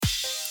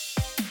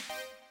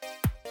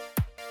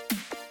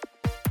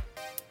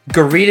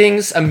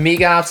Greetings,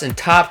 amigops and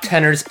top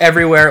teners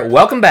everywhere.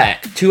 Welcome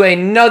back to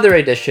another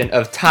edition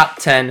of Top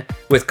 10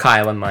 with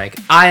Kyle and Mike.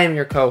 I am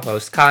your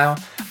co-host, Kyle.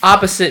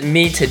 Opposite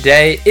me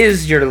today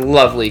is your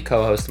lovely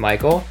co-host,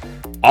 Michael.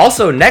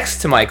 Also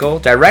next to Michael,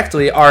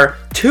 directly, are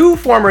two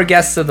former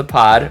guests of the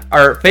pod,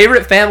 our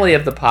favorite family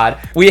of the pod.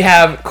 We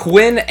have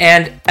Quinn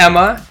and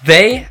Emma.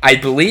 They, I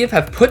believe,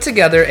 have put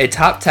together a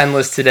top 10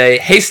 list today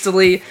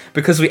hastily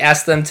because we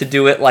asked them to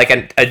do it like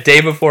a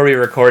day before we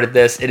recorded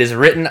this. It is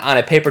written on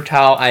a paper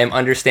towel, I am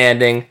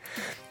understanding.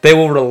 They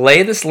will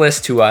relay this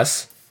list to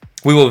us.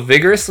 We will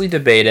vigorously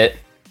debate it.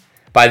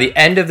 By the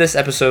end of this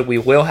episode, we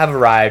will have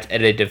arrived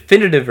at a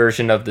definitive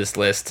version of this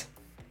list.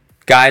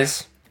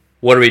 Guys,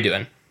 what are we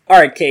doing? All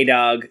right,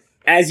 K-Dog,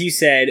 as you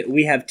said,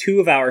 we have two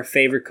of our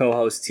favorite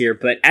co-hosts here,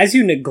 but as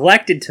you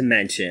neglected to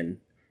mention,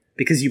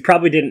 because you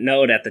probably didn't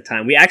know it at the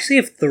time, we actually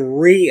have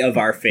three of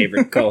our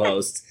favorite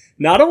co-hosts.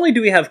 Not only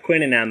do we have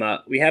Quinn and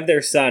Emma, we have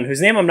their son,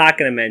 whose name I'm not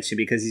going to mention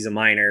because he's a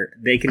minor.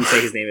 They can say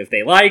his name if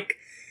they like.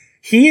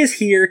 He is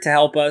here to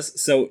help us,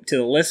 so to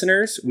the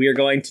listeners, we are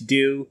going to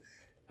do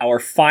our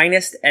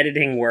finest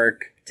editing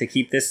work to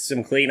keep this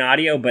some clean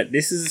audio, but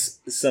this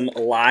is some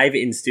live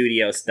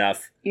in-studio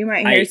stuff. You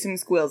might hear some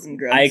squeals and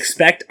grunts. I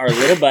expect our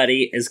little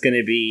buddy is going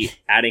to be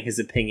adding his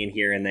opinion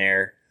here and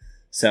there.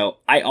 So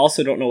I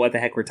also don't know what the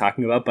heck we're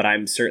talking about, but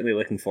I'm certainly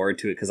looking forward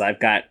to it because I've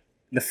got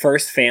the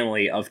first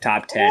family of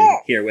Top 10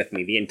 here with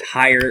me, the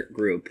entire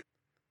group.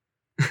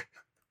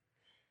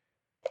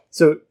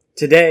 So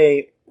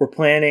today we're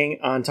planning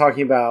on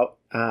talking about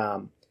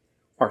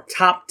our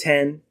top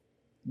 10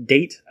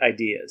 date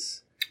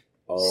ideas.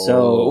 Oh.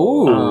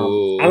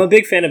 So I'm a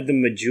big fan of the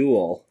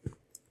Medjool.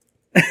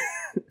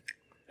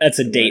 That's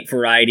a date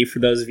variety for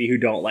those of you who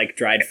don't like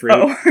dried fruit.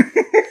 Oh.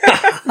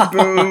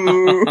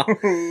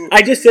 Boo.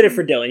 I just did it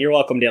for Dylan. You're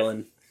welcome,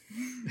 Dylan.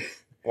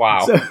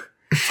 Wow. So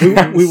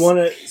we want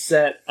to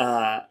set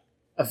a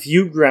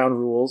few ground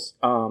rules.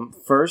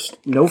 First,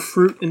 no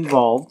fruit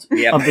involved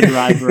of the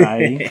dried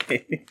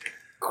variety.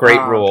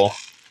 Great rule.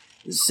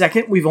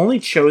 Second, we've only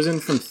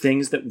chosen from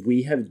things that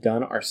we have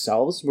done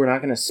ourselves. We're not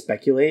going to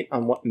speculate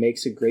on what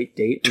makes a great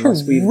date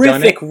unless we've done it.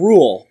 Terrific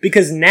rule,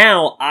 because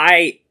now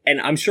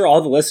and I'm sure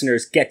all the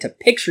listeners get to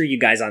picture you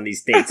guys on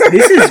these dates.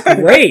 This is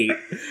great.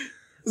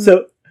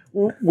 So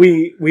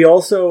we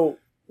also,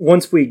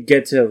 once we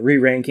get to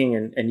re-ranking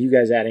and you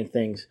guys adding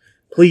things,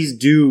 please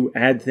do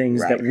add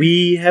things that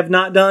we have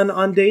not done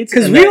on dates.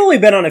 Because we've only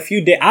been on a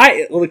few dates.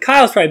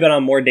 Kyle's probably been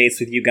on more dates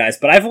with you guys,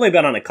 but I've only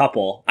been on a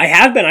couple. I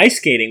have been ice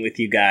skating with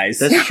you guys.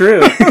 That's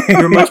true.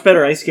 You're a much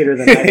better ice skater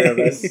than either of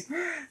us.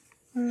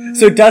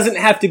 So it doesn't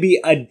have to be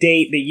a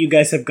date that you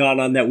guys have gone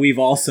on that we've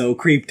also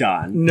creeped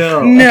on.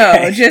 No.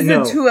 No, just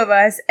the two of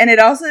us. And it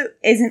also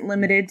isn't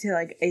limited to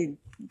like a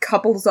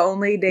couples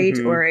only date,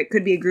 or it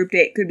could be a group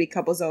date, it could be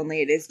couples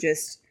only. It is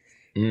just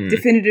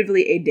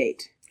definitively a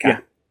date.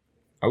 Yeah.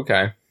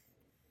 Okay.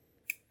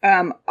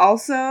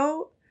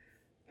 Also,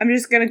 I'm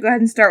just going to go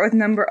ahead and start with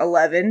number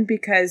 11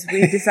 because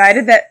we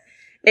decided that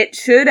it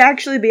should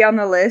actually be on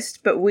the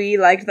list, but we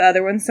liked the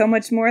other one so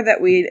much more that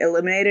we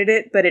eliminated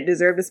it, but it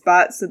deserved a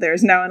spot, so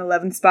there's now an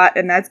 11th spot,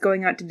 and that's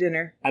going out to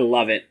dinner. I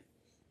love it.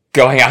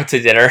 Going out to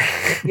dinner.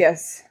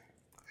 Yes.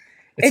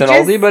 It's an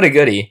oldie but a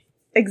goodie.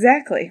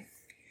 Exactly.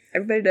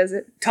 Everybody does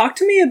it. Talk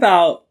to me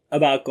about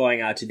going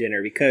out to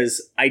dinner,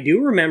 because I do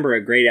remember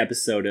a great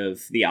episode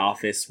of The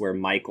Office where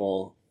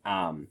Michael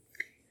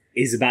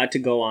is about to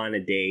go on a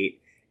date,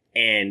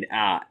 and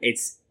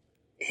it's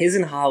his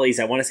and Holly's,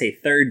 I want to say,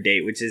 third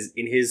date, which is,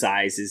 in his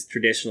eyes, is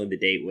traditionally the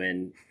date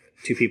when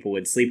two people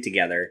would sleep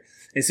together.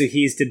 And so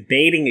he's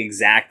debating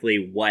exactly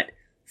what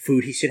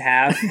food he should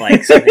have,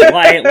 like something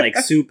light, like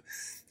soup.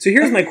 So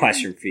here's my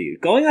question for you.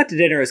 Going out to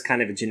dinner is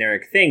kind of a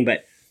generic thing,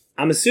 but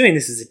I'm assuming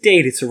this is a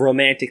date. It's a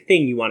romantic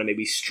thing. You want to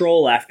maybe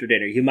stroll after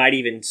dinner. You might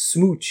even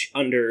smooch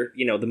under,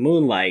 the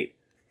moonlight.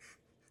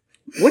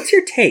 What's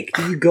your take?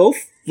 Do you go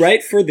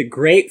right for the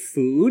great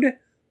food,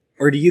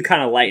 or do you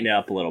kind of lighten it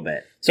up a little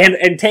bit? So,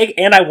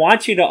 and I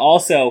want you to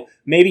also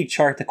maybe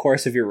chart the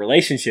course of your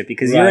relationship,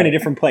 because you're in a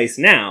different place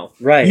now.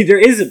 Right. There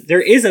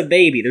is a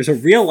baby. There's a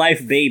real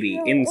life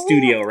baby in the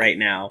studio right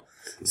now.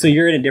 So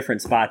you're in a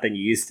different spot than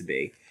you used to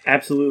be.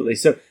 Absolutely.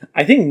 So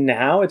I think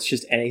now it's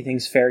just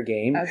anything's fair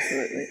game.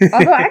 Absolutely.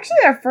 Although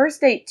actually our first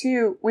date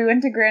too, we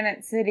went to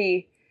Granite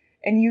City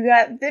and you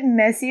got the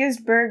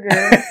messiest burger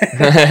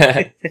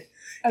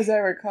as I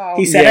recall.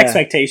 He set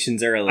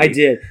expectations early. I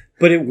did.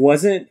 But it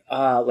wasn't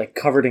like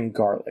covered in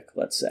garlic,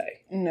 let's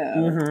say. No.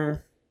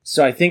 Mm-hmm.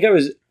 So I think I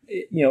was,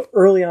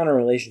 early on in a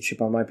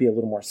relationship, I might be a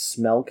little more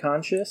smell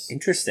conscious.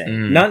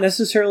 Interesting. Not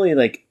necessarily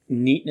like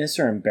neatness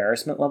or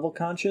embarrassment level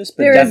conscious,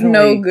 but there is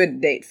definitely no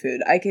good date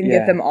food. I can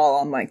get them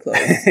all on my clothes.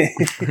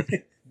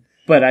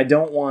 But I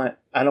don't want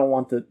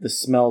the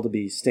smell to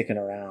be sticking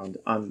around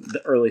on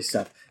the early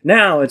stuff.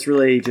 Now it's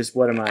really just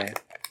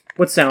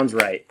what sounds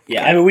right.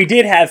 Yeah, I mean, we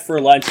did have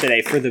for lunch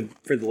today for the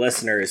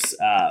listeners.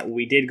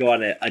 We did go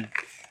on a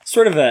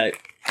sort of a.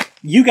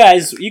 You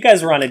guys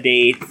were on a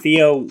date.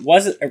 Theo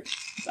wasn't.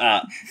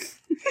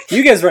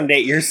 You guys were on a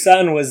date. Your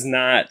son was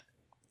not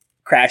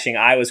crashing,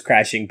 I was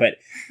crashing, but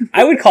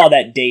I would call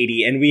that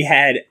datey. And we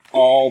had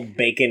all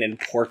bacon and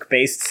pork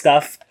based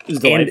stuff. It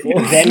was And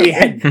delightful. then we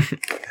had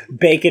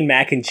bacon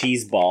mac and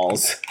cheese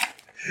balls.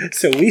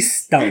 So we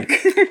stunk.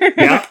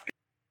 Yeah.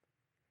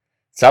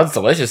 Sounds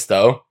delicious,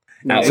 though.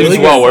 No, it Seems was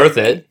well worth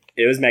it.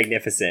 It was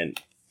magnificent.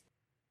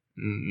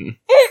 Mm.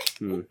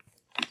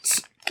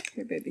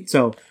 Here, baby.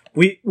 So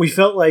we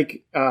felt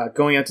like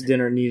going out to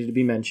dinner needed to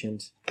be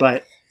mentioned,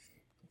 but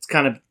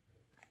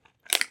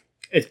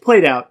it's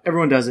played out.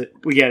 Everyone does it.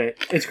 We get it.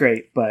 It's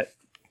great, but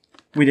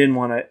we didn't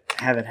want to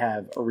have it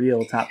have a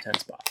real top 10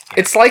 spot.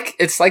 It's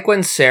like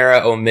when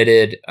Sarah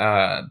omitted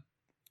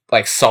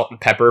like salt and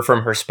pepper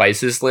from her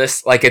spices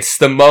list. Like it's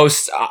the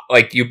most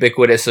like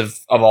ubiquitous of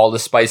all the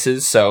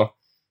spices. So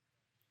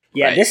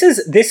Yeah, right.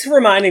 this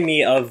reminded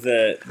me of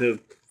the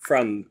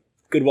from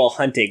Good Will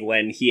Hunting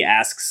when he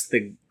asks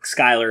the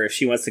Skylar if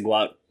she wants to go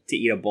out to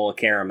eat a bowl of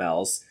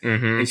caramels.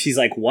 Mhm. And she's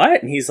like,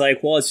 what? And he's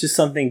like, well, it's just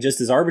something just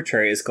as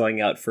arbitrary as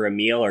going out for a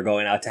meal or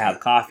going out to have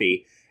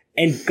coffee.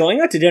 And going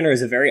out to dinner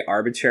is a very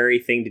arbitrary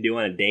thing to do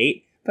on a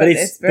date. But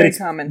it's very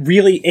common.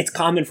 Really, it's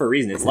common for a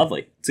reason. It's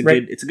lovely.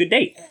 Right. It's a good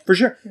date. For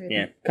sure.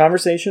 Yeah.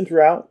 Conversation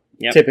throughout,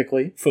 Yep.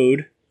 typically.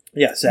 Food.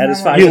 Yeah,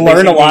 satisfies. You the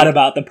learn a basic lot need.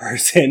 about the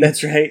person.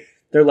 That's right.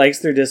 Their likes,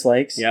 their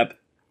dislikes. Yep.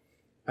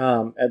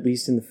 At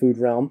least in the food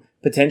realm.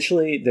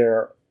 Potentially,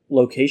 their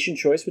location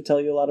choice would tell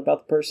you a lot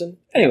about the person.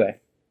 Anyway.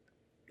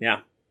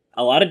 Yeah.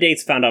 A lot of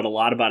dates found out a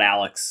lot about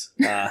Alex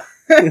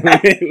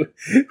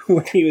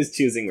when he was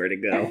choosing where to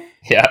go.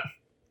 Yeah.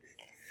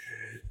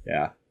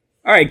 Yeah.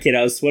 All right,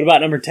 kiddos. What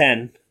about number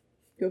 10?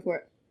 Go for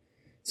it.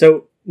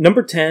 So,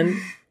 number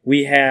 10,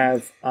 we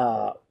have,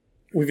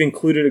 we've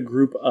included a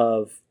group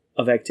of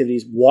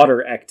activities,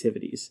 water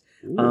activities.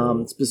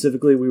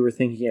 Specifically, we were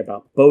thinking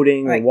about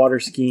boating, Right. or water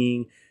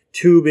skiing,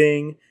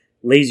 tubing,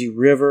 lazy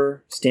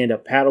river,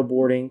 stand-up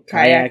paddleboarding,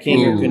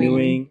 kayaking or Ooh.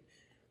 canoeing.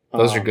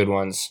 Those are good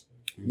ones.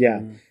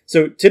 Yeah.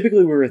 So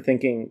typically we were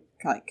thinking,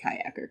 Like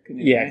kayak or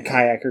canoe. yeah, right?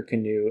 kayak or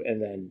canoe,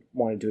 and then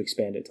wanted to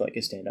expand it to like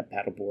a stand-up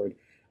paddleboard.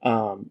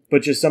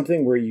 But just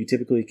something where you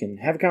typically can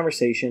have a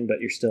conversation, but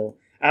you're still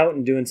out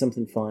and doing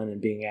something fun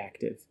and being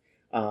active.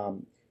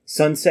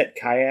 Sunset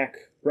kayak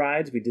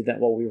rides, we did that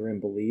while we were in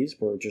Belize,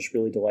 were just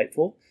really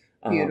delightful.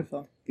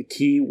 Beautiful. The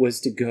key was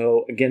to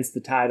go against the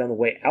tide on the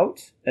way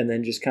out and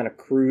then just kind of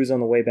cruise on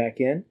the way back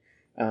in.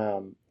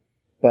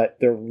 But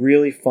they're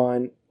really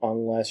fun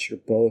unless you're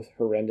both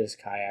horrendous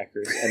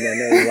kayakers, and then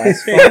they're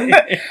less fun.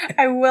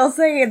 I will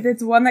say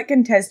it's one that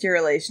can test your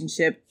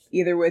relationship,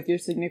 either with your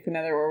significant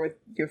other or with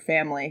your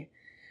family.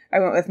 I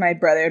went with my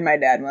brother and my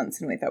dad once,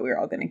 and we thought we were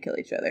all going to kill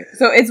each other.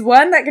 So it's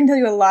one that can tell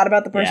you a lot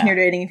about the person Yeah.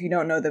 you're dating if you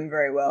don't know them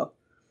very well.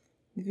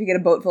 If you get a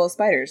boat full of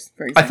spiders,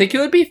 for example. I think it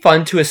would be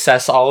fun to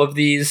assess all of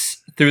these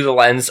through the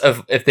lens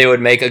of if they would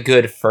make a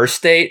good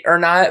first date or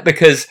not,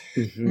 because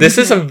this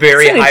is a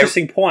very That's an high.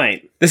 interesting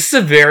point. This is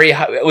a very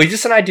high. We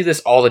just and I do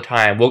this all the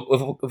time.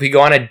 If we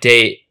go on a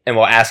date and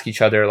we'll ask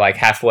each other like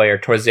halfway or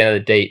towards the end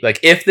of the date, like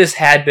if this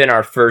had been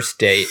our first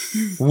date,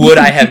 would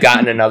I have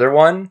gotten another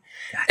one?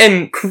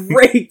 And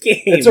Great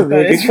game. That's a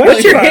really It's good What's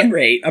question. your fun. hit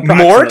rate? more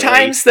Approximately?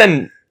 times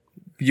than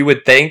you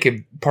would think,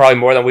 and probably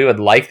more than we would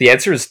like. The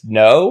answer is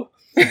no.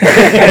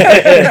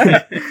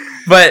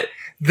 But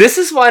this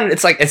is one.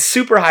 It's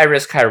super high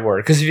risk, high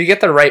reward. Because if you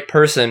get the right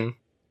person,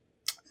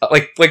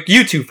 like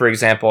you two, for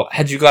example,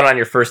 had you gone on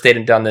your first date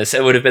and done this,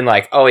 it would have been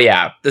like, oh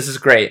yeah, this is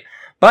great.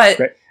 But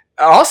Great. it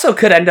also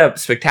could end up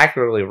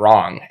spectacularly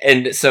wrong,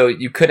 and so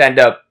you could end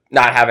up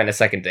not having a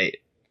second date.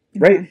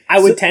 Right. I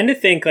would tend to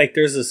think like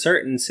there's a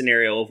certain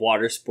scenario of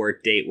water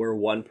sport date where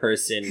one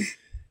person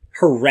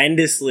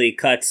horrendously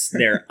cuts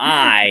their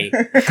eye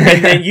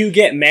and then you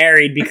get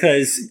married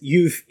because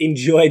you've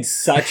enjoyed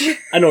such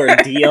an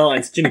ordeal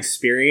and such an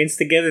experience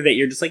together that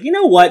you're just like, you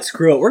know what,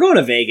 screw it, we're going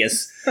to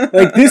Vegas.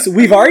 Like this,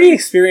 we've already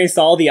experienced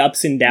all the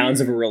ups and downs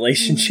of a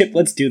relationship.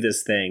 Let's do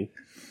this thing.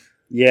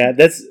 Yeah,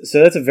 that's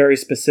a very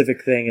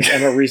specific thing. Is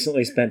Emma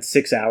recently spent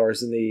 6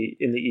 hours in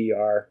the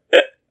ER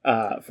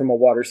from a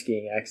water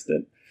skiing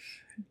accident.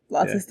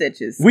 Lots of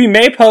stitches. We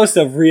may post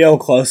a real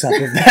close-up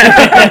of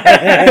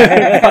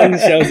that on the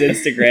show's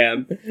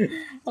Instagram.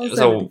 I'll It was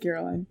send a- it to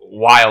Caroline.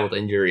 Wild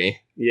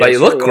injury, Yeah, but you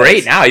sure look was.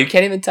 great now. You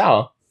can't even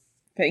tell.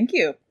 Thank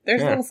you.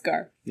 There's a Yeah. little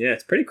scar. Yeah,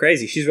 it's pretty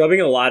crazy. She's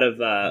rubbing a lot of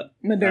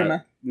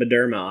Maderma.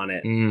 Mederma on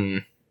it.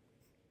 Mm.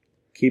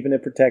 Keeping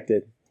it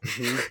protected.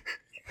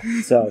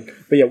 So,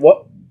 but yeah,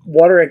 what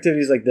water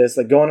activities like this,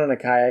 like going on a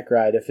kayak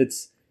ride,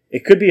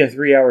 it could be a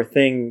 3-hour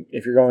thing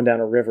if you're going down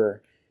a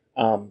river.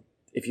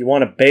 If you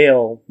want to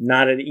bail,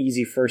 not an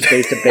easy first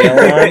date to bail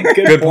on.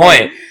 Good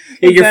point.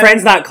 Yeah, your That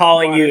friend's not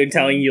calling water you and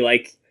telling you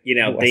like, you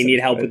know, It they need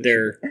wasn't help with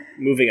their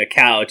moving a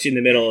couch in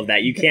the middle of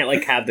that. You can't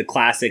like have the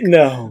classic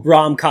No,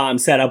 rom-com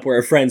setup where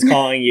a friend's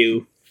calling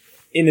you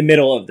in the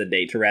middle of the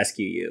date to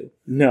rescue you.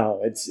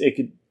 no, it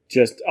could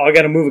just, I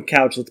got to move a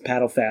couch, let's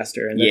paddle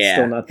faster, and that's Yeah.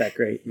 still not that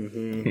great.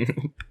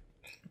 Mm-hmm.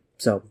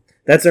 So,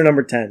 that's our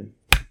number 10.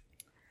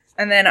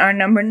 And then our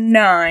number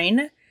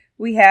 9,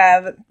 we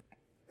have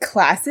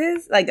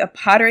classes, like a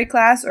pottery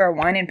class or a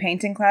wine and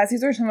painting class.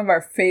 These are some of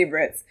our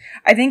favorites.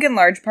 I think in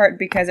large part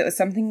because it was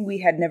something we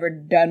had never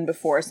done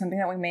before, something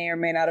that we may or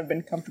may not have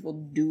been comfortable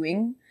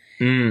doing.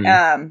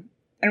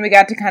 And we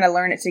got to kind of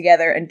learn it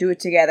together and do it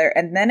together.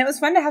 And then it was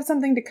fun to have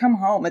something to come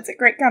home. It's a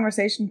great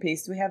conversation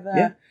piece. We have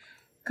a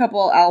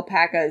couple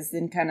alpacas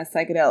in kind of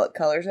psychedelic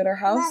colors at our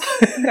house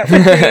that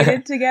we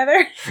created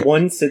together.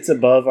 One sits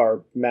above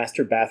our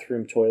master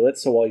bathroom toilet,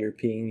 so while you're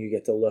peeing, you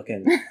get to look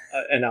and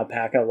an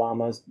alpaca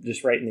llama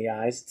just right in the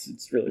eyes.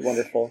 It's really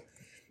wonderful.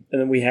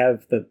 And then we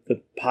have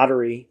the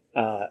pottery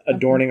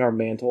adorning our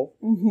mantle.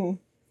 Mm-hmm.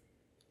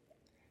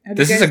 Have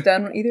This you is guys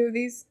done either of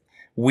these?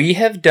 We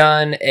have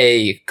done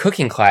a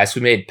cooking class.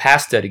 We made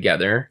pasta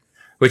together,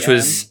 which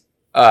was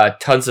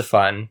tons of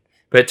fun,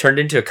 but it turned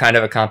into a kind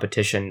of a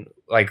competition.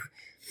 Like,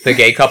 the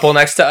gay couple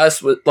next to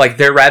us, like,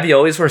 their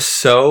raviolis were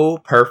so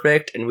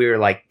perfect, and we were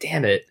like,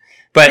 damn it.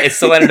 But it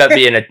still ended up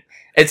being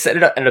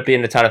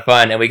a ton of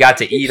fun, and we got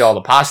to eat all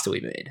the pasta we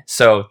made.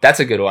 So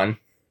that's a good one.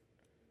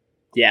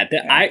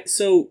 Yeah,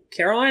 so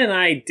Caroline and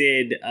I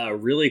did a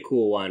really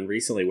cool one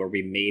recently where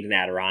we made an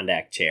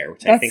Adirondack chair,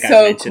 which I think I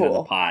mentioned in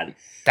the pod.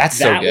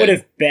 That would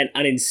have been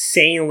an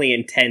insanely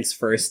intense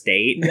first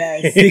date.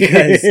 Yes.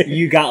 Because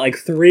you got like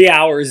 3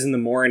 hours in the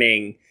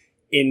morning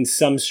in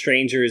some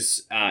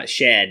stranger's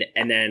shed,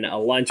 and then a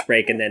lunch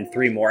break, and then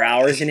 3 more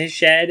hours in his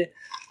shed,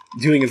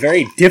 doing a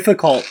very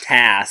difficult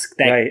task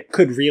that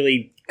could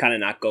really kind of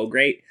not go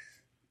great.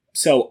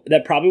 So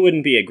that probably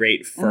wouldn't be a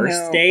great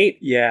first date.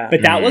 Yeah.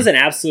 But that was an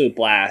absolute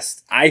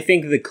blast. I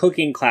think the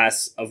cooking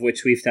class, of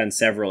which we've done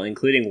several,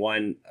 including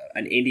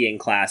an Indian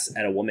class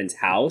at a woman's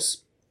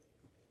house,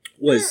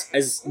 was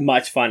as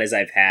much fun as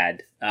I've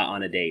had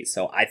on a date.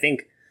 So I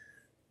think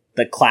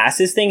the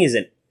classes thing is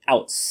an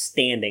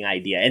outstanding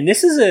idea. And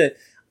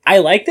I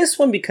like this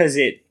one because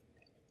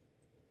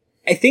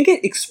I think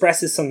it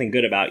expresses something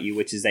good about you,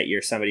 which is that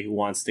you're somebody who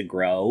wants to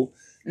grow.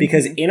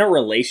 Because in a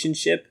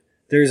relationship,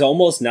 there's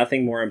almost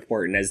nothing more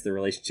important as the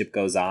relationship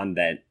goes on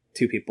than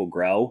two people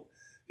grow.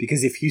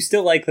 Because if you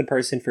still like the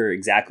person for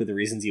exactly the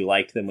reasons you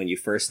liked them when you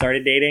first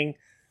started dating,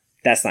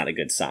 that's not a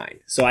good sign.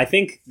 So I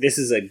think this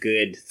is a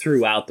good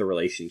throughout the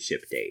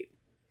relationship date.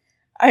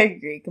 I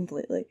agree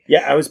completely.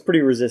 Yeah, I was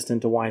pretty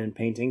resistant to wine and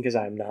painting because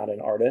I'm not an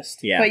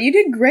artist. Yeah. But you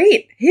did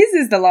great. His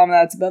is the llama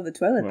that's above the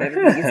toilet that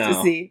everybody gets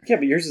to see. Yeah,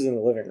 but yours is in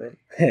the living room.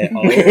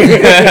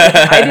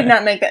 I did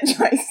not make that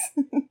choice.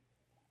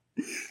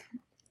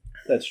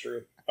 That's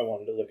true. I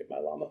wanted to look at my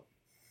llama.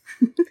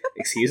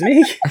 Excuse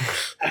me?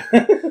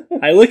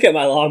 I look at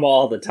my llama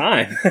all the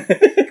time.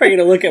 I'm going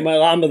to look at my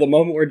llama the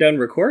moment we're done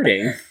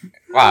recording.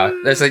 Wow,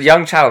 there's a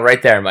young child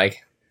right there,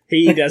 Mike.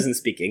 He doesn't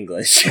speak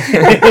English.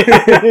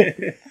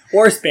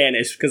 Or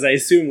Spanish, because I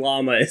assume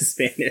llama is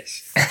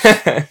Spanish.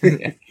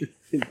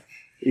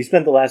 He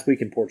spent the last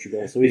week in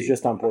Portugal, so he's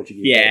just on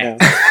Portuguese. Yeah, right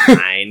now.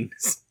 fine.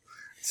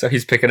 So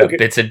he's picking up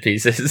bits and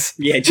pieces.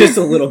 Yeah, just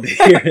a little bit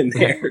here and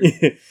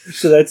there.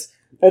 So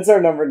that's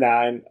our number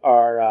 9,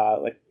 our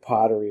like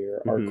pottery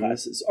or art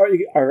classes.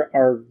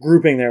 Our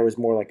grouping there was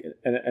more like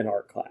an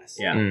art class.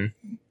 Yeah.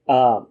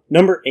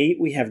 Number 8,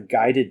 we have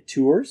guided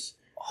tours.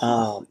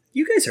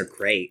 You guys are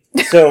great.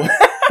 So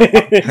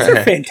These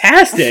are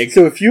fantastic.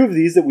 So a few of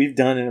these that we've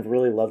done and have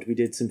really loved. We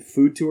did some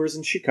food tours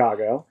in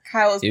Chicago.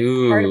 Kyle was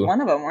part of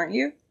one of them, weren't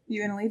you?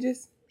 You and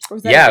Allegis? Or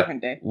was that a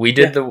different day? We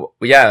did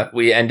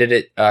we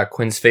ended at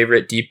Quinn's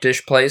favorite deep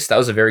dish place. That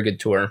was a very good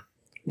tour.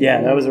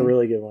 Yeah, that was a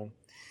really good one.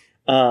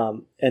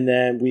 And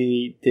then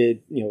we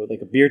did,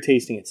 like a beer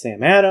tasting at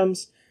Sam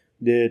Adams.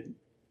 Did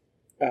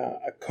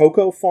a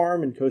cocoa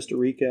farm in Costa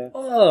Rica.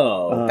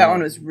 Oh, that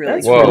one was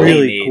really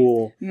really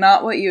cool.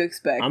 Not what you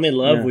expect. I'm in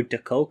love with the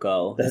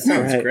cocoa. That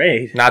sounds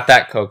great. Not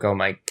that cocoa,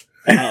 Mike.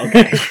 Oh,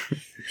 okay.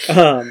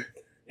 And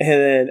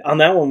then on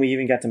that one, we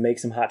even got to make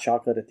some hot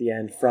chocolate at the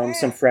end from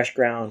some fresh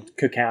ground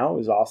cacao. It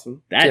was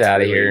awesome. That's Get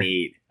outta really here.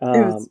 neat. It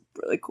was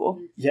really cool.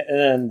 Yeah, and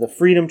then the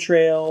Freedom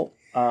Trail,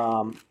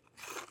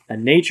 a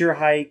nature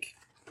hike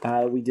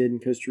we did in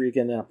Costa Rica,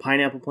 and then a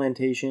pineapple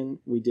plantation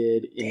we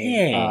did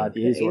in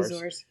the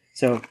Azores.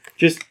 So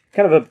just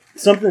kind of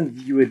something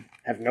you would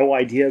have no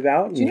idea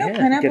about. Do you know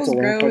pineapples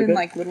grow in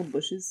like little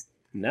bushes?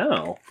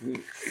 No.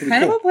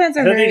 Pineapple plants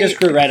are they just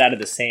grew right out of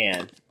the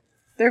sand.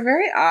 They're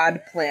very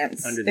odd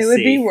plants. Under the It would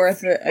sea. be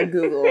worth a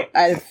Google.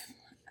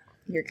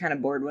 You're kind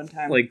of bored one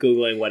time. Like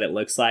Googling what it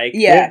looks like.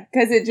 Yeah,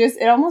 because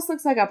it almost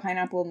looks like a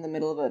pineapple in the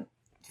middle of a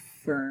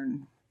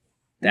fern.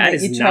 That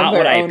is not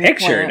what I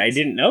pictured. I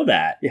didn't know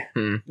that. Yeah.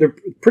 They're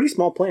pretty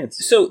small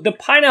plants. So the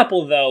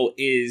pineapple though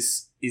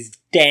is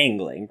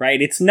dangling,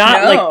 right? It's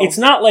not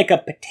like a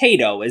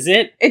potato, is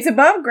it? It's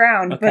above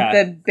ground, but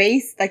Okay. the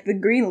base, like the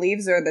green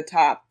leaves, are the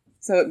top.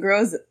 So it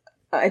grows.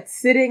 It's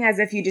sitting as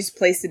if you just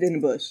placed it in a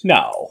bush.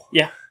 No.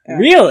 Yeah.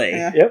 Really?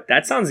 Yeah. Yep.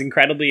 That sounds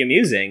incredibly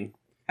amusing.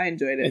 I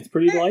enjoyed it. It's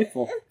pretty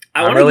delightful.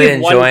 I'm really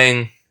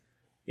enjoying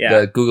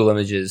the Google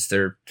images.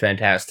 They're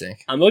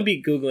fantastic. I'm going to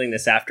be Googling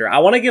this after. I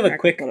want to give a I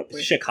quick can pull it,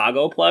 please.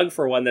 Chicago plug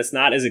for one that's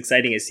not as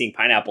exciting as seeing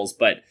pineapples,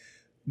 but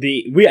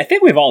I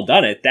think we've all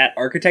done it. That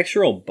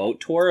architectural boat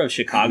tour of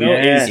Chicago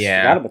Yes, is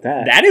Yeah. forgot about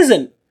that. that is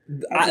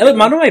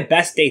One of my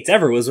best dates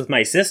ever was with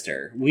my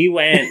sister. We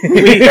went.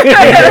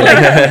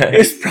 It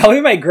was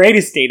probably my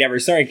greatest date ever.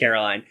 Sorry,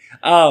 Caroline.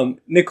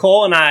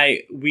 Nicole and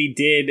I, we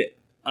did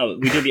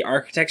the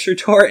architecture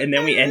tour, and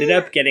then we ended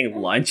up getting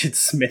lunch at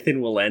Smith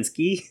and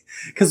Walensky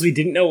because we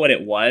didn't know what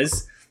it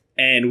was,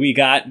 and we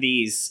got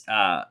these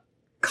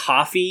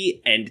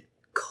coffee and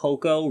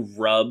cocoa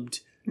rubbed,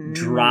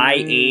 dry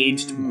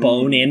aged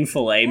bone-in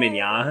filet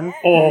mignon.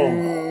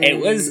 Oh, it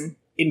was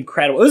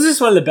incredible. It was just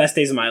one of the best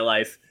days of my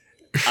life.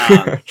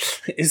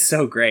 It's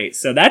so great.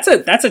 So that's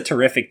a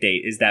terrific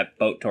date, is that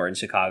boat tour in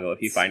Chicago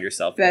if you find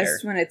yourself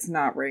Best there. when it's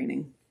not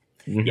raining.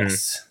 Mhm.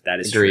 Yes, that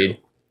is Agreed.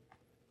 true.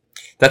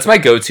 That's my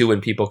go-to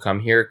when people come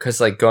here, because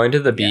like going to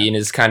the Bean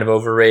is kind of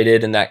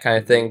overrated and that kind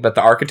of thing, but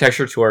the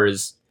architecture tour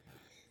is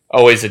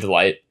always a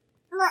delight.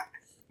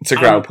 It's a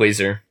crowd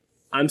pleaser.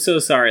 I'm so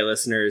sorry,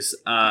 listeners.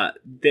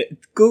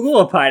 Google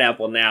a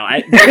pineapple now.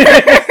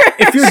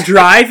 If you're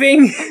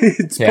driving,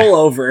 pull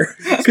over.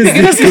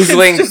 Speaking of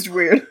Googling, It's just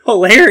weird.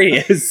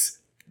 Hilarious.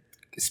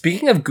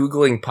 Speaking of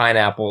Googling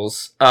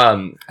pineapples,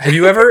 have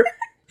you ever...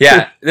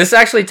 Yeah, this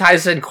actually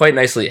ties in quite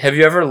nicely. Have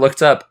you ever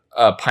looked up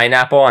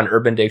pineapple on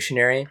Urban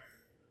Dictionary?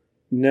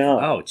 no.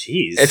 Oh,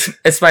 jeez.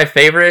 It's my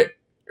favorite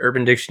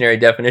Urban Dictionary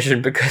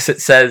definition because it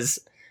says,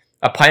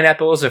 a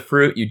pineapple is a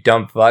fruit, you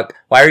dumb fuck.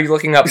 Why are you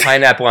looking up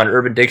pineapple on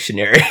Urban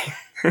Dictionary?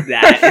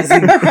 That is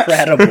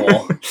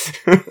incredible.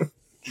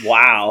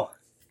 Wow.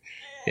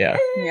 Yeah.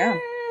 Yeah.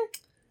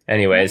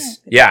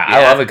 Anyways, Yeah.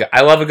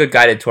 I love a good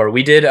guided tour.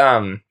 We did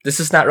this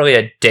is not really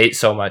a date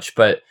so much,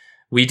 but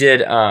we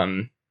did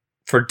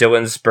for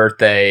Dylan's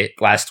birthday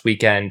last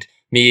weekend,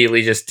 me,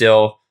 Legis,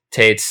 Dill,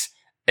 Tates,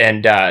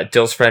 and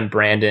Dill's friend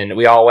Brandon,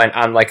 we all went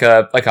on like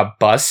a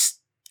bus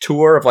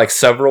tour of like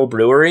several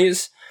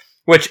breweries,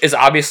 which is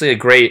obviously a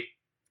great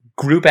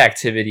group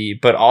activity,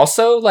 but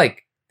also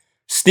like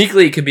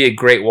sneakily could be a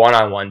great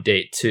one-on-one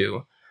date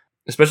too,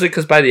 especially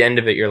because by the end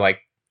of it you're like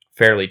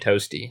fairly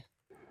toasty.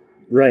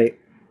 Right.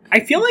 I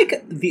feel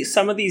like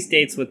some of these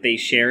dates, what they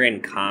share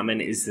in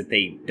common is that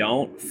they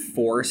don't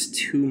force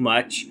too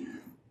much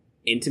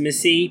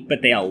intimacy,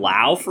 but they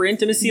allow for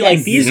intimacy. Yes.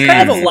 Like these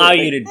kind of allow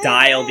you to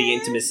dial the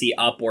intimacy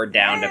up or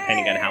down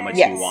depending on how much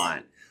you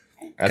want.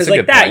 That's Because a like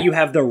good that, point. you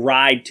have the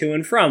ride to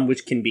and from,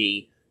 which can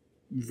be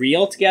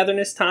real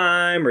togetherness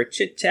time or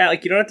chit chat.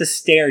 Like you don't have to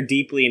stare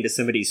deeply into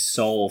somebody's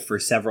soul for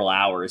several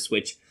hours,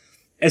 which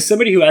as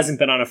somebody who hasn't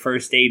been on a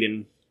first date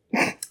in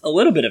a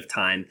little bit of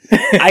time,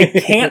 I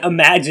can't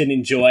imagine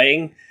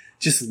enjoying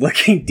just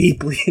looking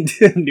deeply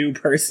into a new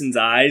person's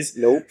eyes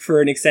Nope.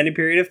 for an extended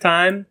period of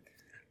time.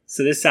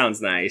 So this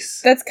sounds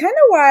nice. That's kind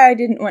of why I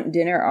didn't want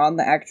dinner on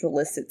the actual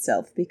list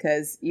itself,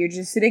 because you're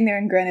just sitting there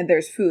and granted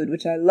there's food,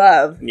 which I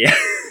love. Yeah.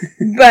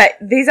 But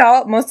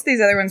most of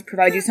these other ones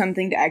provide you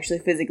something to actually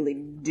physically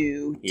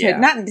do. To Yeah.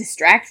 not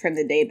distract from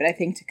the day, but I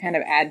think to kind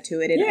of add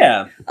to it and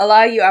Yeah.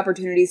 allow you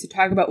opportunities to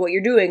talk about what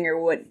you're doing or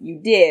what you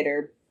did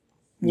or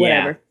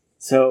whatever.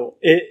 So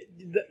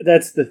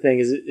that's the thing.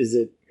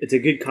 It's a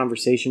good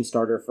conversation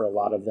starter for a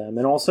lot of them,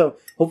 and also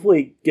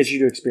hopefully gets you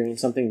to experience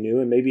something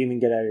new and maybe even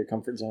get out of your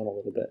comfort zone a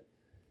little bit.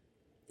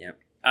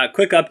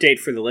 Quick update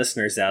for the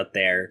listeners out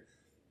there.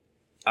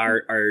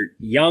 Our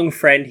young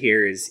friend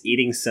here is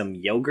eating some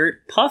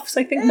yogurt puffs,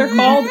 I think they're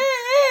called.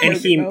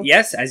 And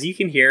yes, as you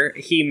can hear,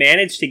 he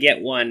managed to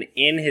get one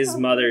in his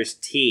mother's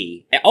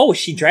tea. Oh,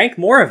 she drank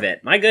more of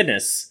it. My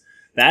goodness.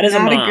 That is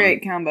Not a mom. a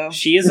great combo.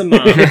 She is a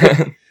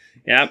mom.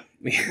 Yep.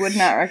 Would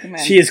not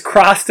recommend. She has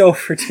crossed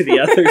over to the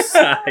other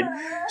side.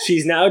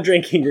 She's now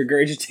drinking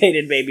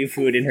regurgitated baby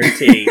food in her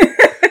tea.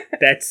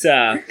 That's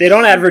they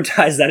don't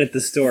advertise that at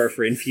the store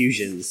for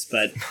infusions,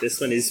 but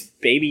this one is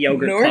baby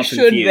yogurt Nor puff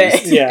should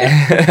infused. they.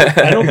 Yeah,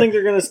 I don't think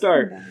they're gonna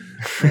start.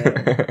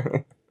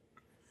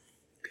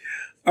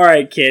 All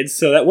right, kids.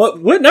 So that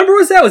what number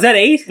was that? Was that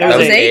 8? That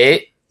was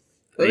 8.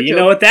 8. You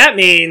know what that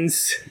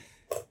means.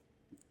 I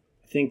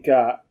think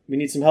we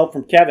need some help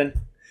from Kevin.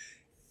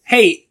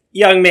 Hey,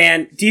 young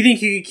man, do you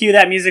think you could cue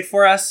that music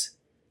for us?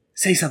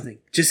 Say something.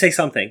 Just say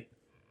something.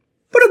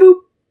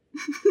 Ba-da-boop.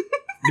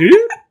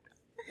 Dude?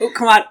 Oh,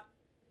 come on.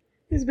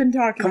 He's been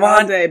talking Come all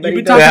on. day, but You've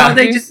he been talking doesn't. all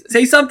day. Just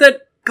say something.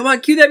 Come on,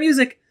 cue that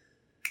music.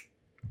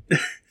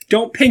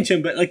 Don't pinch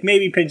him, but like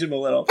maybe pinch him a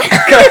little.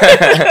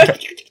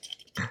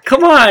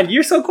 Come on,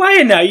 you're so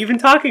quiet now. You've been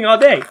talking all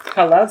day.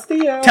 How loud's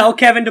the Tell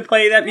Kevin to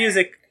play that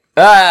music.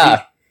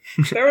 Ah!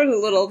 There was a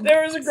little.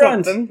 There was a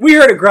grunt. something. We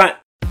heard a grunt.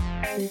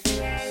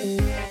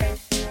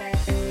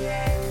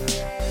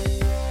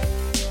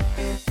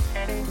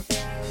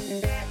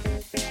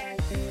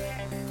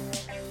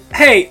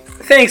 Hey,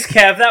 thanks,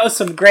 Kev. That was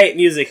some great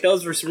music.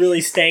 Those were some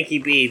really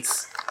stanky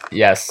beats.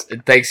 Yes.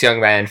 Thanks,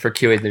 young man, for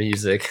cueing the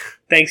music.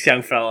 Thanks,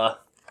 young fella.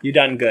 You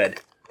done good.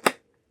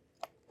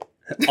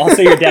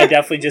 Also, your dad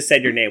definitely just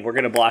said your name. We're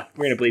gonna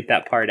bleep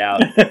that part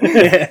out.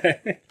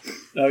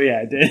 Oh yeah,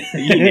 I did.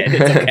 You did.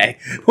 It's okay.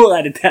 We'll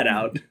edit that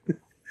out.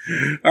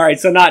 All right,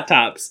 so not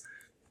tops.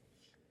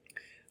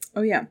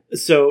 Oh yeah.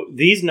 So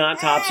these not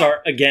tops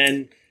are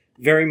again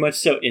very much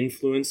so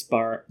influenced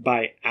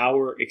by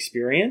our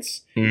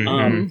experience.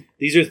 Mhm.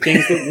 These are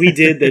things that we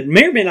did that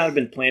may or may not have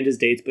been planned as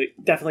dates, but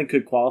definitely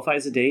could qualify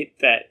as a date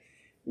that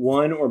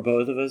one or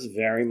both of us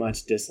very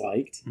much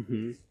disliked.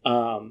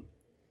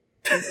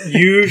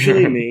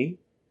 Usually me.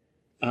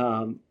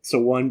 So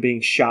one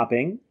being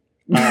shopping.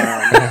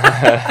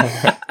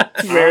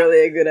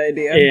 Rarely a good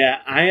idea. Yeah,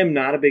 I am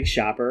not a big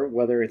shopper,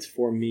 whether it's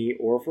for me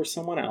or for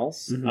someone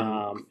else.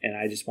 Mhm. And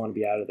I just want to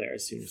be out of there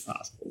as soon as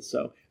possible.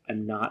 So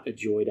I'm not a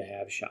joy to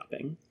have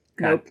shopping.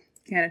 Nope.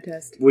 Can't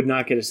attest. Would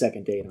not get a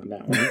second date on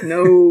that one.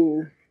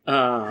 No.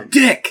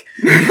 Dick!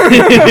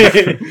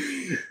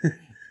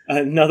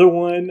 Another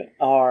one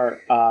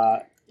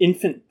are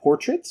infant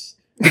portraits.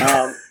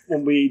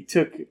 When we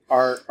took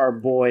our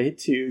boy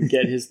to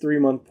get his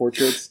 3-month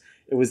portraits,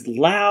 it was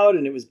loud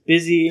and it was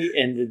busy,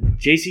 and the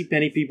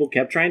JCPenney people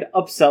kept trying to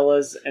upsell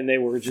us, and they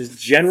were just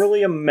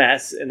generally a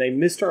mess, and they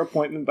missed our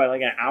appointment by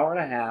like an hour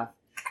and a half,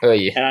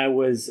 Oy. and I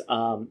was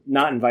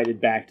not invited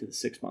back to the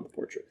 6-month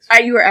portraits.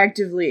 You were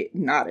actively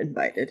not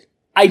invited.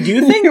 I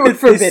do think You were that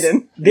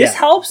forbidden. This Yeah.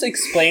 helps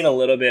explain a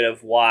little bit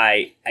of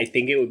why I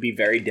think it would be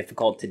very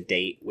difficult to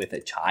date with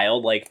a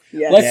child. Like,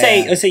 Yes. let's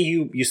Yeah. say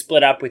you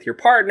split up with your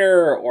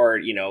partner, or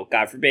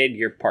God forbid,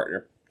 your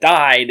partner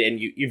died, and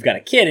you've got a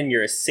kid, and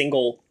you're a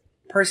single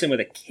person with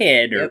a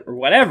kid, or, Yep. or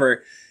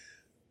whatever.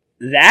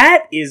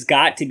 That is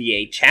got to be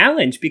a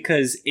challenge,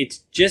 because it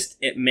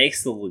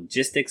makes the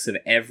logistics of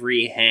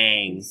every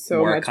hang So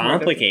more much more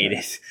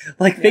complicated.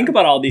 Like, think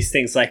about all these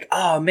things. Like,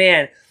 oh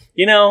man,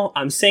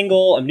 I'm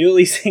single. I'm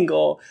newly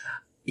single.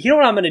 You know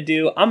what I'm going to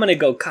do? I'm going to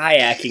go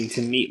kayaking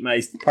to meet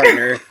my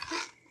partner.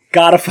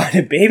 Gotta find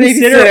a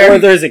babysitter, or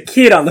there's a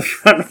kid on the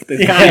front of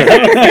the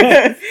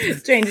kayak.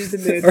 Changes the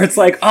mood. Or it's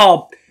like,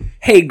 oh,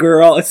 hey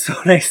girl, it's so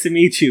nice to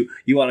meet you.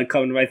 You want to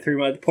come to my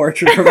 3-month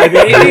portrait for my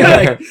baby?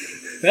 Like,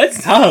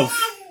 that's tough.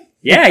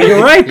 Yeah,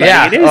 you're right, buddy.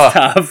 Yeah. It is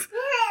tough.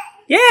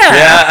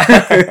 Yeah.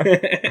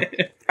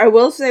 I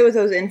will say with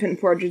those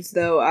infant portraits,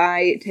 though,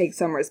 I take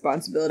some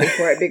responsibility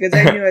for it, because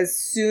I knew as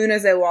soon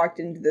as I walked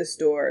into the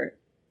store,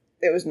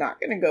 it was not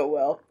going to go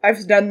well.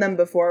 I've done them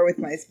before with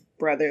my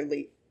brother,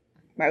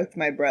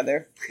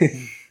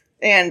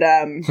 and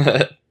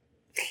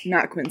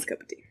not Quinn's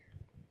cup of tea.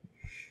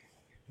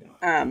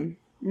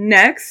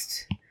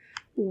 Next,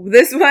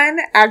 this one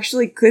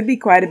actually could be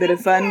quite a bit of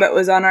fun, but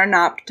was on our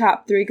not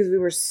top 3 because we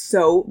were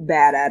so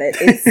bad at it.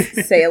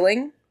 It's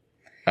sailing.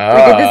 We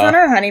did this on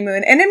our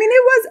honeymoon, and I mean,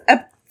 it was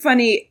a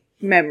funny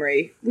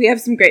memory. We have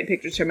some great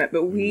pictures from it,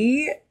 but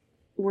we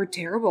were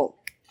terrible.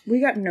 We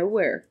got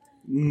nowhere.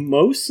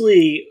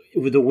 Mostly,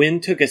 the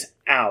wind took us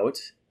out,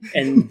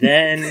 and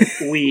then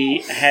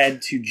we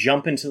had to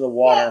jump into the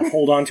water,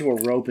 hold onto a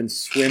rope, and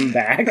swim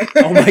back.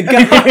 Oh my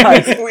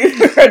god. We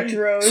were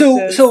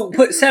atrocious. So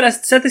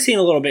set the scene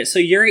a little bit. So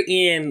you're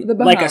in The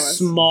like a Bahamas.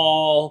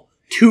 small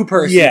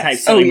 2-person Yes. type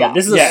sailing yeah. boat.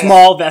 This is Yes. a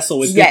small vessel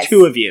with Yes. the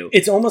 2 of you.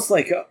 It's almost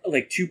like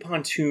 2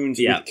 pontoons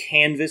Yeah. with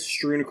canvas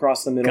strewn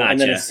across the middle, and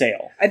then a Gotcha.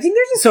 sail. I think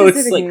there's a So it's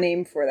specific like-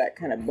 name for that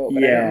kind of boat,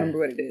 but I Yeah. don't remember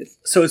what it is.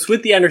 So it's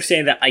with the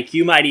understanding that like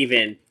you might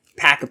even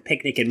pack a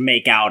picnic and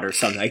make out or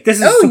something. Like, this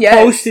is Oh, supposed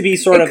yes. to be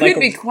sort it of could like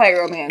be quite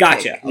romantic.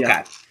 gotcha. Okay.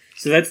 Yeah.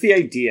 So that's the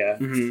idea.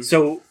 Mhm.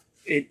 So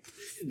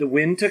the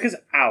wind took us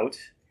out,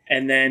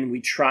 and then we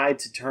tried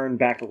to turn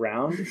back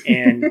around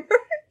and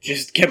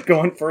just kept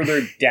going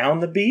further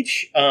down the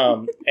beach.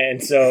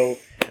 And so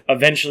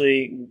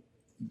eventually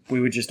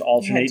we would just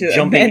alternate to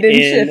jumping abandon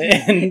in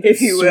ship, and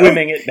if you will.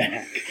 swimming it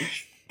back.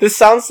 This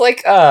sounds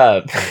like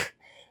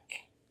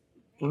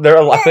there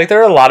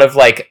are a lot of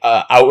like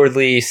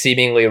outwardly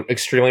seemingly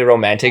extremely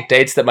romantic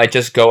dates that might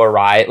just go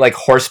awry, like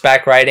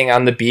horseback riding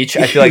on the beach.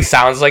 I feel like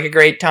sounds like a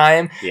great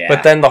time, Yeah.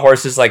 but then the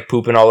horse is like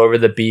pooping all over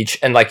the beach,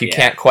 and like you Yeah.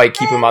 can't quite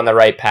keep him on the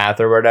right path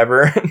or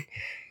whatever.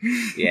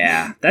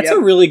 Yeah. That's Yep.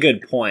 a really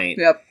good point.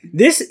 Yep.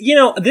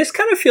 This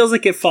kind of feels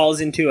like it falls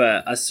into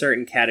a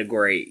certain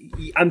category.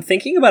 I'm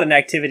thinking about an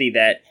activity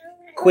that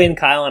Quinn,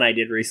 Kyle, and I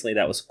did recently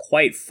that was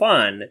quite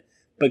fun,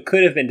 but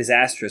could have been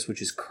disastrous,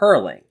 which is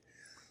curling.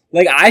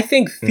 Like, I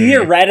think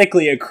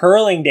theoretically a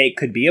curling date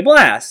could be a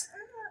blast,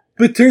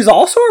 but there's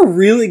also a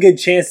really good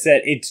chance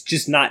that it's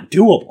just not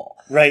doable.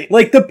 Right.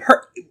 Like,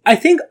 I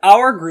think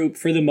our group,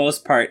 for the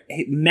most part,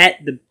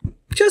 met the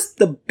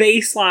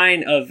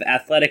baseline of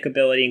athletic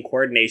ability and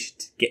coordination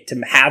to get to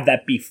have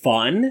that be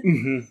fun.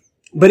 Mm-hmm.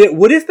 But it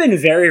would have been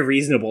very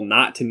reasonable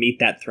not to meet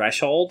that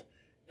threshold,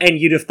 and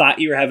you'd have thought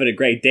you were having a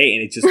great date,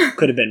 and it just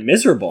could have been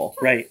miserable.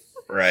 Right.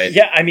 Right.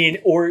 Yeah, I mean,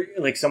 or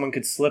like someone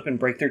could slip and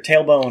break their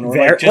tailbone, or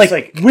Very-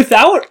 like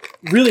without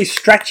really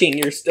stretching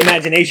your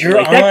imagination,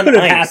 You're like, that on could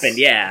have ice. happened.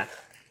 Yeah,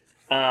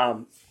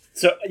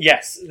 So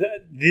yes,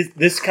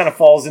 this kind of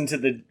falls into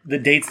the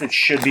dates that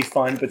should be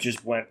fun but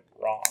just went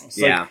wrong.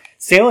 So, Yeah. like,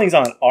 sailing's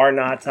on our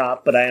not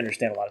top, but I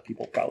understand a lot of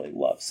people probably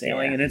love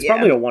sailing, Yeah. and it's Yeah.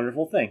 probably a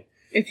wonderful thing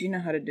If you know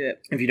how to do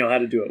it. if you know how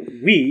to do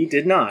it. We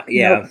did not.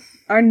 yeah. Nope.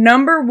 Our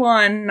number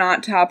 1,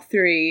 not top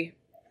 3,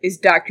 is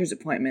doctor's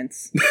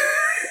appointments.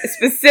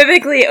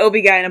 Specifically,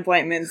 OB-GYN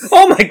appointments.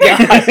 Oh my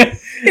god!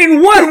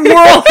 In what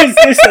world is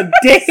this a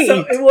date?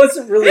 So it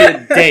wasn't really a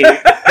date,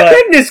 but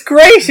Goodness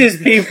gracious,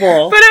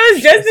 people! But it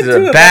was just This the is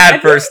two a of bad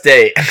us. first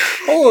date.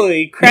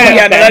 Holy crap!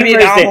 Yeah, no, that'd be an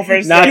First awful date.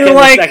 first Not date. You're the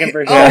like, second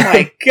first oh date.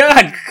 my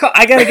god!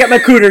 I gotta get my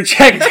cooter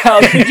checked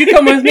out. Could you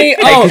come with me? Hey,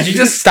 Oh, could you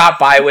just stop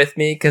by with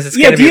me? Because it's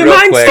yeah. gonna Do be you real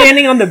mind quick.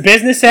 standing on the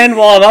business end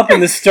while I'm up in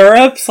the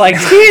stirrups? Like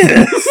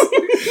Jesus!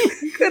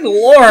 Good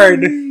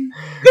lord!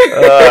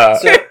 Uh,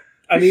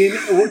 I mean,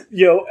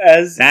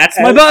 as That's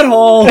as, my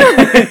butthole.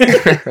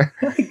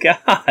 My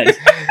god.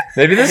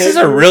 maybe this is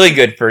a really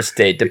good first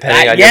date,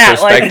 depending on your Yeah,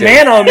 perspective. like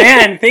man, oh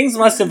man, things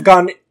must have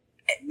gone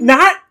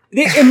not.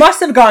 It must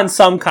have gone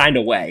some kind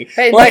of way.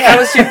 Hey, Like-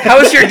 Mike, how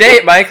was your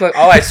date, Mike? Like,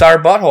 oh, I saw her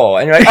butthole,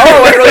 and you're like, oh,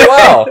 it went really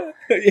well.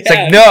 It's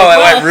Yeah. like, no, it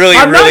went really,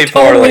 I'm really not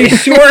totally poorly.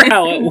 sure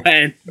how it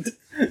went.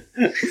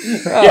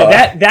 Oh.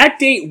 Yeah, that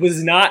date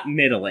was not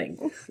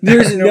middling.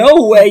 There's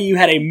no way you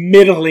had a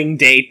middling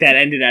date that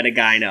ended at a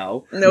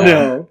gyno. No.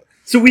 No.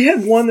 So we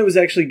had one that was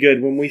actually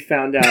good when we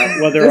found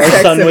out whether The our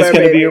sex son of was our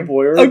going to be baby. a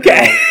boy or a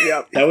Okay. girl.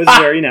 Yep. That was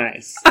very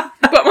nice.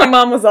 But my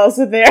mom was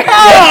also there. Oh,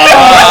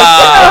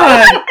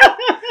 God.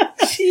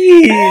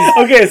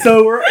 Jeez. Okay,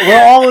 so we're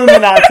all in the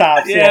not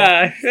tops.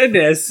 Yeah,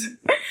 goodness.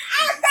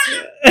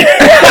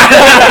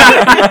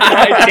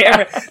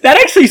 Damn it. That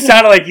actually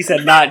sounded like you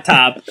said not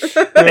top.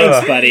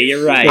 Thanks, buddy.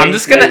 You're right. I'm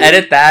just gonna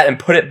edit that and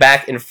put it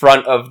back in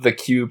front of the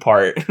Q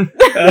part. That's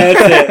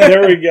it.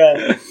 There we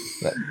go.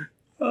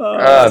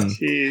 Oh, Um,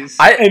 jeez.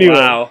 Anyway.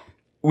 Wow.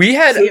 We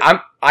had. So-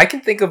 I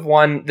can think of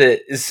one that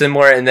is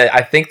similar in that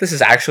I think this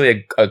is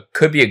actually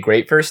could be a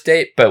great first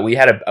date, but we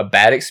had a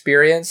bad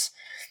experience.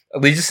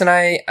 Legis and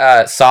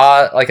I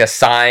saw like a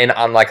sign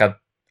on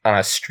on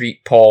a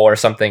street pole or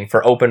something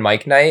for open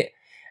mic night,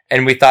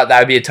 and we thought that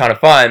would be a ton of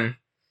fun.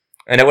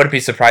 And it wouldn't be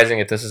surprising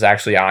if this is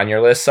actually on your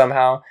list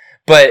somehow.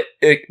 But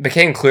it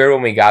became clear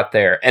when we got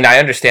there, and I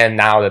understand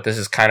now that this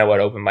is kind of what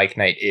open mic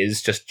night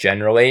is, just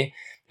generally.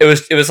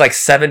 It was like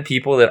 7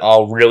 people that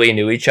all really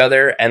knew each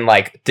other and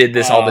like did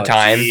this all the Oh,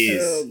 time.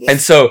 jeez.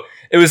 And so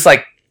it was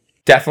like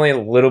definitely a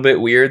little bit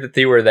weird that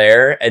they were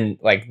there and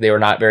like they were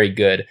not very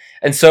good.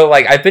 And so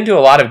like I've been to a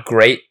lot of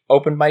great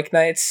open mic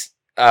nights,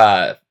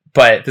 but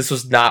this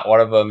was not one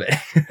of them.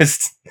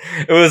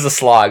 It was a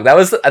slog.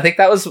 I think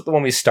that was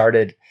when we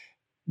started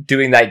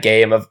doing that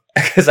game of,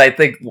 because I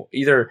think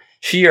either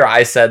she or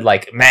I said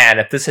like, man,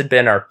 if this had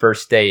been our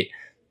first date,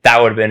 that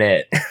would have been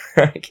it.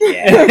 Like,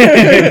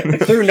 Yeah.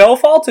 Through no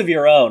fault of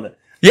your own.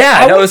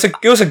 yeah, no, it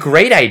was a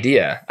great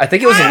idea. I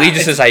think it was Ah,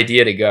 Allegius's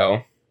idea to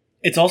go.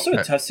 It's also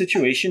a tough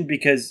situation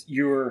because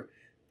you're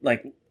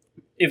like,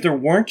 if there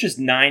weren't just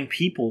 9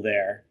 people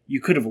there,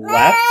 you could have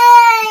left.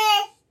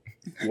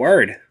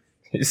 Word.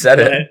 You said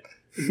it.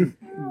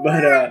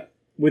 But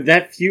with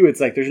that few, it's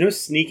like there's no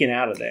sneaking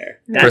out of there.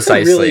 That's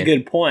Precisely. a really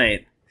good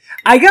point.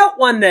 I got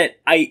one that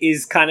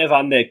is kind of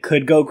on the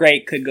could go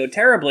great, could go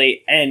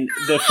terribly, and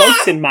the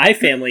folks in my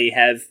family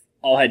have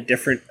all had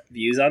different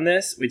views on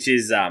this, which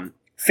is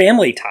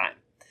family time.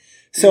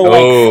 So,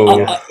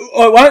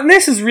 well,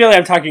 this is really,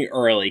 I'm talking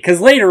early, because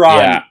later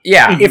on,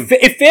 Yeah.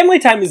 if family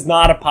time is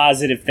not a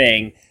positive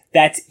thing,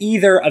 that's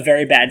either a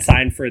very bad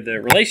sign for the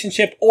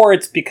relationship, or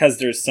it's because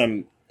there's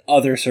some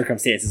other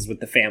circumstances with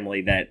the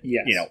family that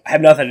Yes.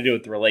 have nothing to do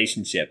with the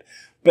relationship.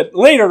 But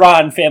later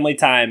on, family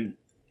time,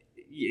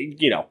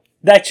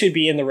 that should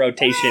be in the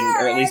rotation,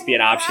 or at least be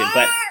an option.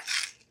 But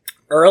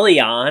early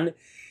on,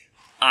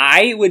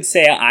 I would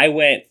say I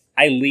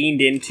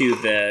leaned into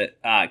the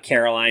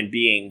Caroline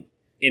being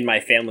in my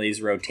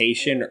family's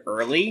rotation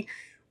early,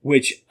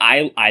 which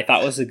I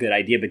thought was a good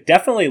idea. But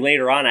definitely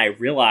later on, I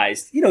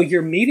realized,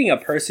 you're meeting a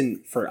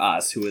person for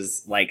us who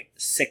was like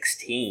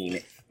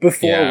 16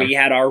 before we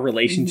had our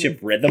relationship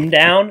rhythm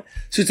down.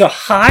 So it's a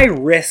high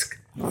risk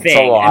thing. It's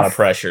a lot And of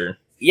pressure.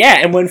 yeah,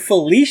 and when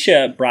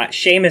Felicia brought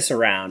Seamus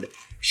around,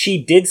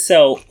 she did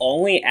so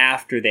only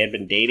after they had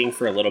been dating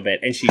for a little bit,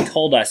 and she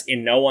told us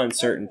in no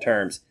uncertain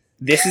terms,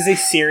 this is a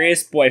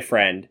serious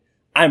boyfriend.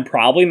 I'm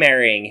probably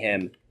marrying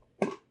him.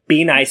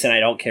 Be nice, and I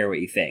don't care what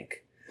you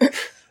think.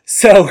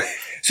 So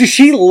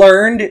she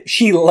learned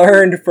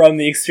from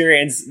the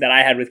experience that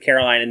I had with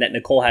Caroline and that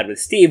Nicole had with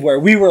Steve, where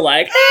we were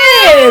like,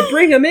 hey,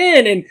 bring him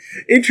in and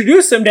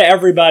introduce him to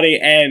everybody,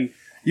 and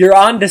you're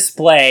on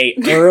display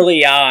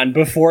early on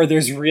before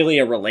there's really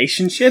a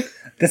relationship.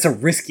 That's a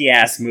risky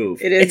ass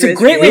move. It is It's a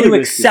risky. great way to Really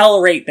risky.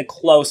 accelerate the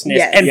closeness.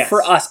 Yes. And Yes.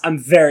 for us, I'm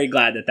very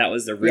glad that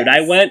was the route Yes.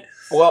 I went.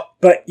 Well,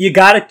 But you've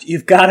got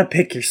to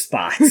pick your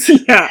spots.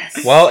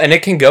 Yes. and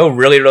it can go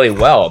really, really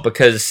well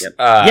because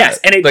Yes,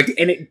 and it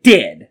like,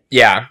 did.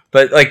 yeah,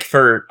 but like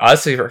for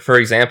us, for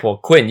example,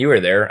 Quinn, you were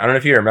there. I don't know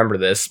if you remember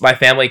this. My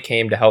family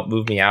came to help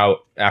move me out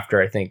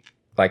after I think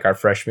like our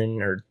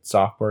freshman or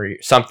sophomore year,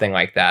 something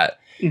like that.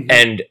 Mhm.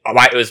 And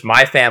it was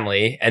my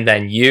family, and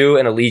then you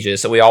and Allegius,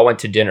 so we all went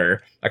to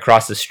dinner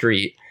across the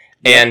street.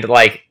 And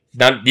like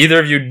neither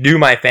of you knew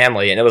my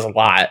family, and it was a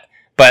lot.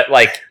 But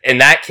like in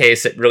that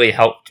case, it really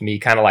helped me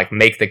kind of like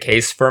make the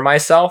case for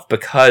myself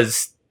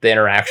because the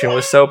interaction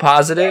was so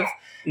positive.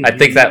 I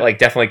think that like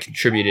definitely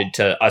contributed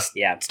to us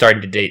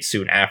starting to date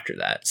soon after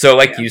that. So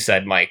like you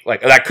said, Mike,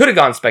 like that could have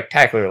gone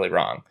spectacularly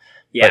wrong.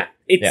 Yeah,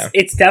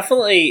 it's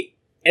definitely.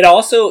 It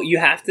also, you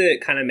have to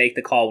kind of make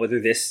the call whether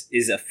this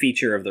is a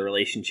feature of the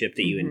relationship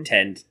that you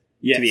intend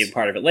to be a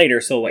part of it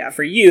later. So like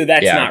for you,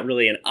 that's not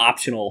really an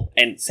optional,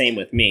 and same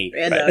with me.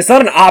 It's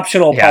not an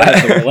optional part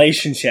of the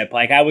relationship.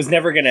 Like I was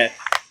never going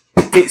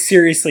to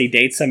seriously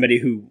date somebody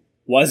who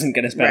wasn't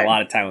going to spend a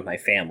lot of time with my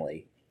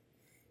family.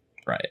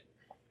 Right.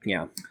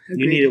 Yeah.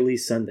 You need at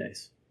least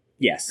Sundays.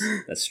 Yes,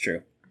 that's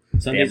true.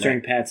 Sundays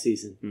during Pat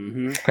season.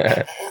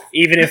 Mm-hmm.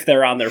 Even if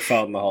they're on their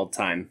phone the whole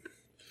time.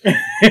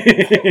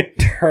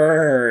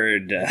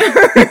 Turd.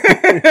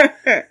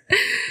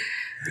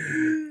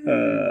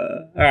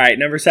 All right,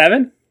 number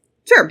 7?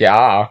 Sure.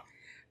 Yeah.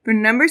 For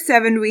number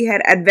 7, we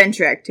had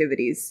adventure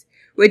activities,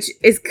 which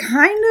is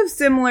kind of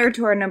similar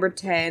to our number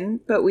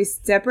 10, but we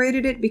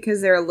separated it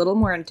because they're a little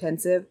more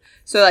intensive.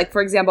 So, like,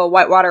 for example,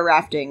 whitewater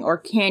rafting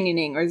or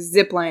canyoning or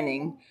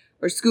ziplining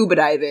or scuba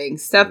diving,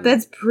 stuff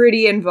that's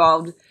pretty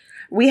involved.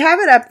 We have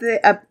it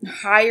up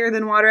higher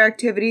than water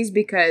activities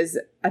because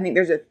I think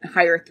there's a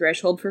higher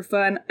threshold for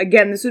fun.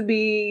 Again, this would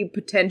be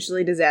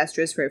potentially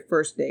disastrous for a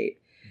first date.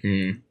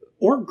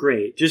 Or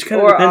great. Just kind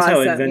of depends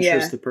how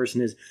adventurous the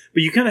person is.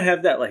 But you kind of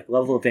have that like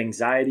level of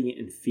anxiety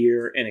and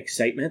fear and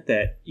excitement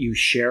that you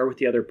share with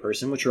the other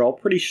person, which are all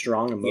pretty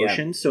strong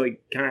emotions. So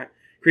it kind of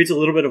creates a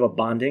little bit of a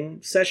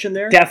bonding session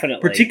there.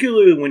 Definitely.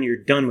 Particularly when you're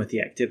done with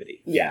the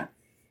activity. Yeah.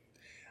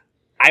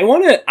 I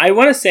want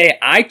to say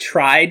I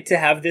tried to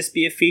have this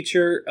be a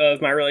feature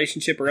of my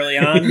relationship early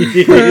on, and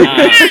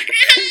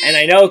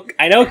I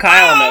know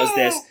Kyle knows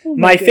this.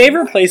 My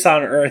favorite place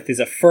on earth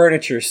is a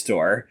furniture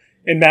store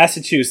in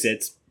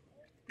Massachusetts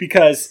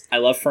because I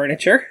love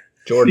furniture.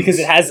 Jordan's. Because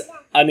it has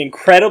an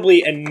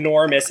incredibly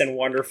enormous and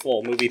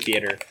wonderful movie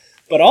theater,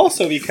 but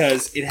also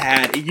because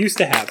it used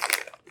to have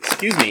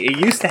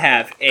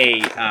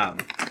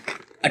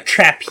a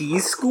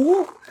trapeze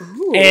school.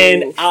 Ooh.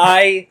 And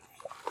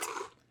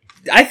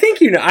I think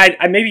you know.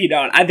 I maybe you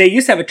don't. They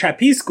used to have a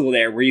trapeze school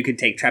there where you could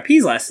take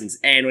trapeze lessons.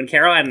 And when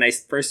Caroline and I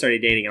first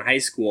started dating in high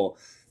school,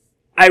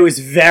 I was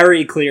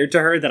very clear to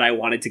her that I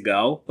wanted to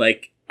go.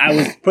 Like I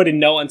was put in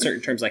no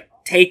uncertain terms. Like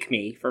take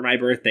me for my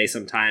birthday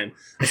sometime.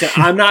 I said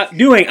I'm not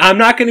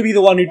going to be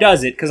the one who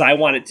does it because I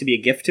want it to be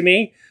a gift to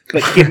me.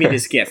 But give me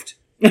this gift.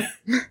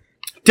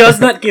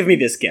 Does not give me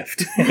this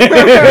gift.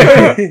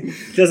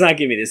 Does not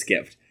give me this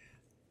gift.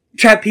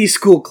 Trapeze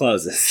school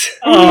closes.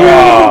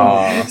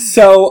 Oh.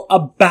 So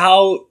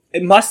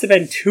it must have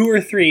been 2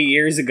 or 3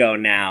 years ago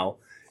now,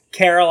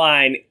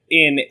 Caroline,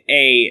 in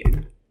a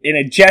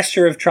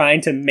gesture of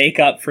trying to make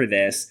up for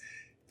this,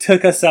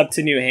 took us up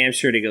to New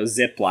Hampshire to go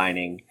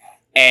ziplining.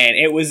 And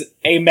it was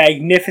a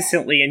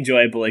magnificently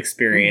enjoyable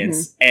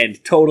experience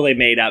and totally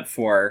made up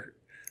for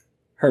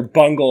her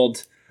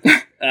bungled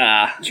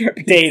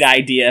date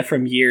idea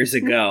from years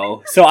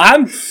ago. So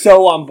I'm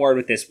so on board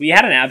with this. We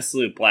had an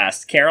absolute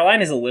blast.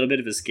 Caroline is a little bit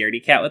of a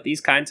scaredy cat with these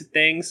kinds of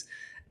things.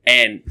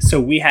 And so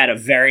we had a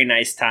very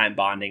nice time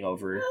bonding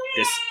over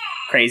this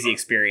crazy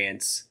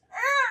experience.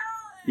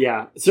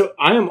 Yeah. So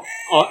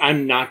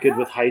I'm not good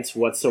with heights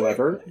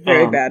whatsoever.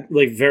 Very bad.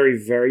 Like very,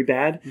 very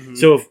bad. Mm-hmm.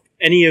 So if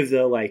any of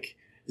the like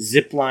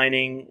zip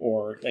lining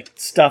or like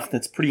stuff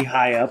that's pretty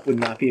high up would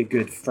not be a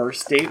good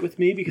first date with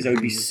me because I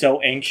would be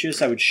so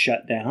anxious I would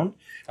shut down.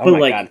 Oh but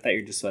my God, I thought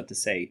you were just about to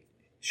say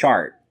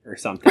chart or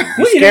something.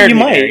 Well, you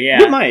might.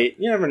 You might.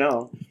 You never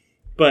know.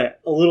 But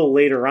a little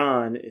later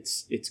on,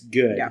 it's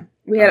good. Yeah.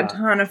 We had a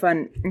ton of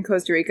fun in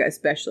Costa Rica,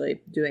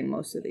 especially doing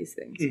most of these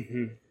things.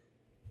 Mm-hmm.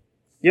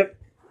 Yep.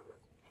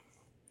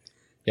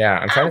 Yeah,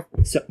 I'm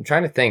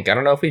trying to think. I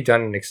don't know if we've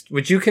done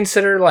would you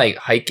consider like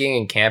hiking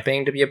and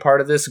camping to be a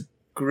part of this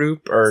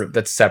group, or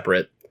that's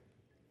separate?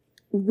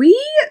 We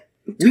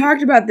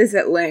talked about this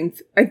at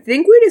length. I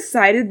think we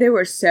decided they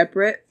were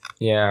separate.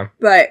 Yeah.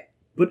 But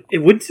it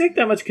wouldn't take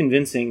that much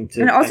convincing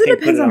to. And it also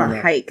depends on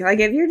the hike. Like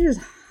if you're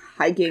just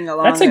hiking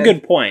along that's a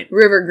good point.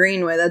 River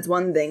Greenway, that's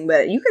one thing,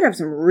 but you could have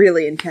some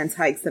really intense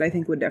hikes that I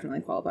think would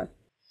definitely qualify.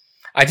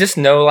 I just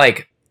know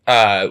like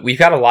we've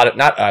got a lot of,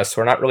 not us,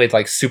 we're not really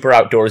like super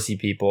outdoorsy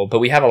people, but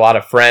we have a lot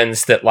of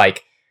friends that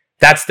like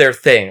that's their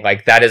thing.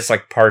 Like that is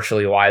like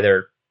partially why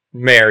they're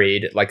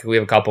married. Like we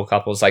have a couple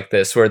couples like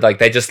this where like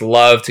they just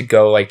love to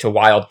go like to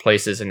wild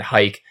places and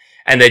hike,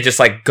 and they just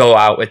like go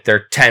out with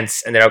their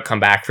tents and they don't come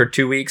back for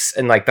 2 weeks,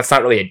 and like that's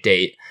not really a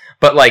date.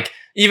 But like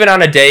even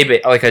on a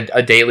day, like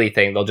a daily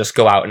thing, they'll just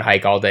go out and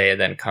hike all day and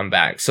then come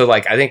back. So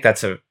like I think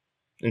that's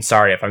and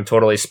sorry if I'm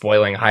totally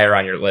spoiling higher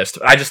on your list.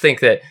 I just think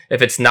that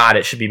if it's not,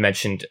 it should be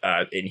mentioned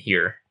in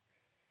here.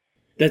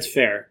 That's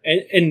fair.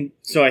 And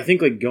so I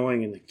think like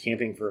going and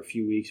camping for a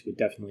few weeks would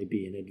definitely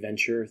be an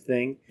adventure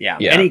thing. Yeah.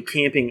 Any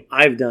camping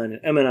I've done,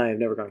 Emma and I have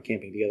never gone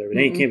camping together, but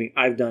any camping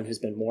I've done has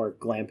been more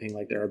glamping,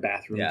 like there are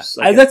bathrooms.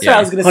 Yeah. Like that's what I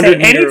was going to say.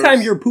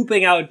 Anytime you're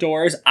pooping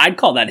outdoors, I'd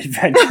call that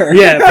adventure.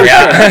 Yeah, for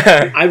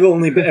sure. I've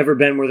only ever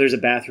been where there's a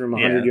bathroom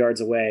 100 yards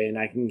away and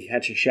I can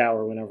catch a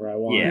shower whenever I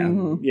want. Yeah.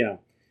 You know,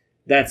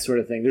 that sort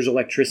of thing. There's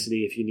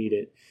electricity if you need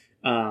it.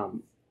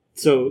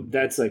 So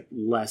that's like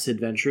less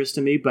adventurous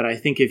to me. But I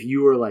think if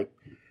you were like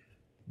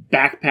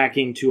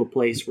backpacking to a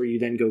place where you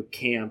then go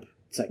camp,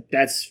 it's like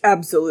that's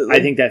Absolutely.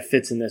 I think that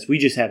fits in this. We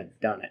just haven't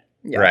done it.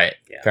 Yeah. Right.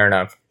 Yeah. Fair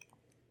enough.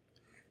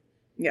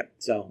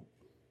 So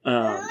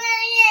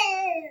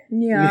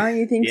Yeah,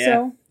 you think Yeah.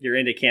 so? You're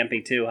into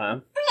camping too, huh?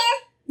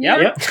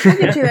 Yep. Yep. We'll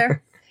get you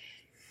there.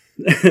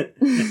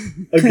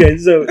 okay,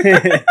 so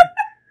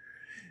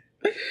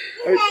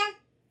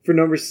for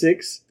number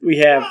 6, we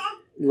have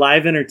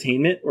live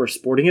entertainment or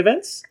sporting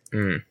events.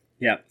 Mm.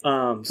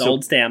 The So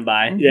old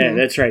standby. yeah, Mhm.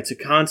 that's right. So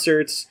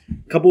concerts,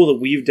 a couple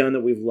that we've done that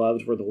we've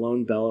loved were the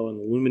Lone Bellow and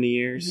the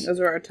Lumineers. Those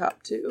are our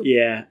top 2.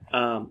 Yeah,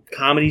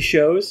 comedy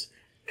shows.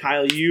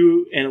 Kyle,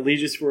 you and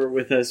Allegius were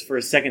with us for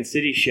a Second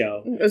City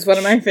show. It was one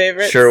of my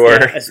favorites. Sure were.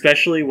 Yeah,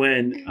 especially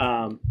when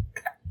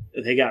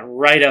they got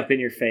right up in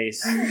your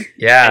face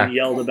Yeah. and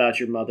yelled about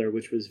your mother,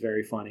 which was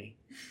very funny.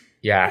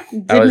 Yeah.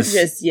 Didn't That was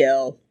just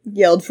yell.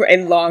 Yelled for a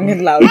long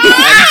and loud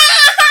time.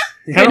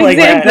 Kind of like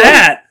example.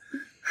 that.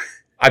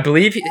 I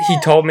believe he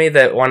told me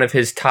that one of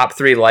his top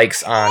 3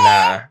 likes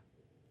on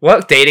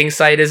what dating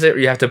site is it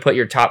where you have to put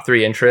your top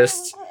 3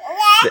 interests?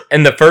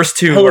 And the first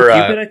 2 Hello were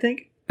Cupid, I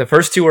think. the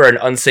first 2 were an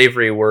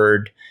unsavory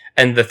word,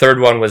 and the third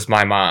one was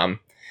my mom.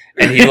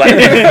 And he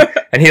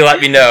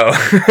let me know.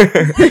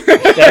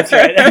 That's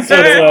right. That's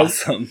what it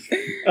was. Awesome.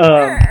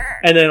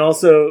 And then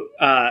also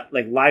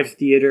like live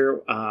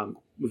theater.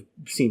 We've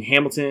seen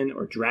Hamilton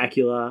or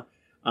Dracula.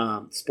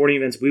 Sporting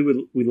events. We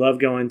love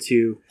going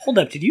to. Hold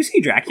up, did you see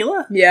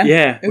Dracula? Yeah.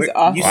 Yeah. It was Where-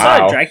 awesome. You Wow.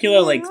 saw Dracula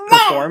like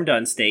performed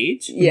on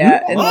stage?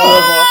 Yeah, in Oh.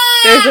 Louisville.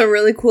 There's a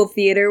really cool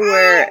theater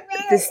where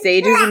the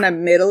stage is in the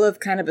middle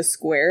of kind of a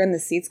square and the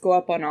seats go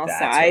up on all That's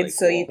sides. really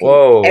So cool. you can,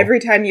 Whoa. every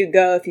time you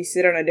go, if you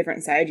sit on a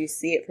different side, you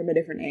see it from a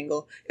different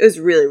angle. It was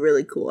really,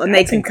 really cool. And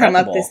That's they can come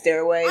up the incredible.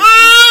 stairways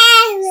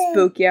and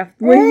spook you.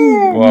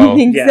 Whoa. I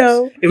think Yes.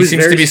 so. It was He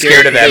seems very to be scary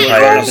scared of to go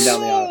vampires. up and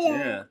down the aisles.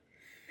 Yeah.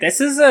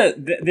 This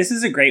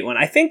is a great one.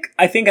 I think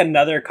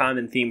another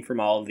common theme from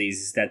all of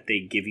these is that they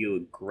give you a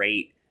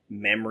great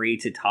memory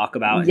to talk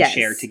about Yes.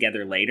 and share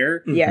together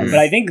later. Yes. But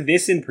I think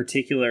this in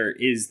particular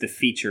is the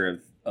feature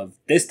of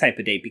this type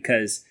of date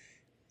because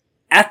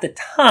at the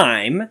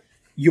time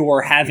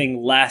you're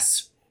having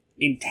less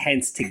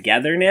intense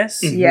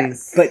togetherness,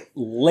 Yes. but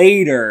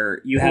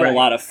later you have Right. a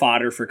lot of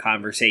fodder for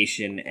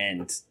conversation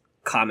and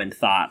common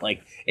thought.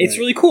 Like it's Right.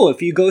 really cool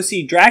if you go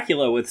see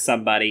Dracula with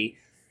somebody,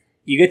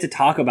 you get to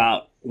talk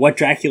about what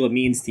Dracula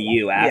means to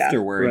you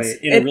afterwards right.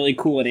 in a really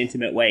cool and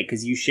intimate way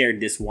because you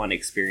shared this one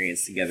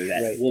experience together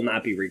that Right. will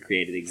not be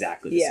recreated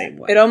exactly the Yeah. same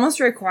way. It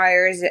almost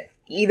requires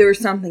either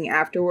something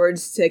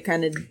afterwards to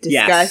kind of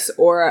discuss Yes.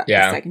 or a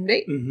Yeah. second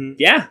date. Mm-hmm.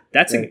 Yeah,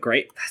 that's a Right.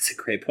 great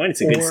point.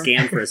 It's a good Or-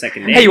 scam for a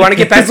second date. Hey, you want to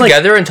get back It's like-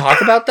 together and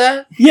talk about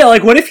that? Yeah,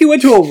 like what if you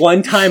went to a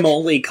one-time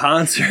only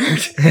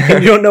concert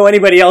and you don't know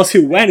anybody else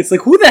who went? It's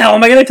like, who the hell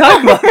am I going to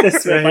talk about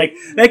this with? Right. Like,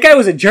 that guy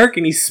was a jerk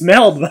and he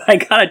smelled, but I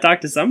got to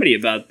talk to somebody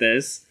about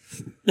this.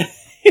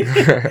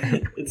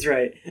 That's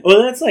right.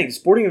 Well, that's like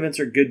sporting events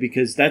are good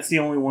because that's the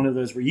only one of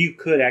those where you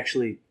could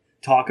actually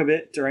talk a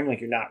bit during,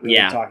 like you're not really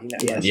Yeah. talking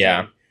that Yeah. much.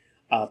 Yeah.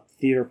 during,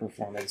 theater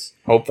performance.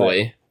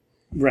 Hopefully.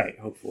 Right.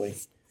 Hopefully.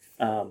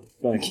 But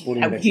like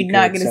sporting events, You'd you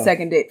not could, get a so-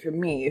 second date from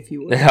me if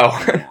you would. No.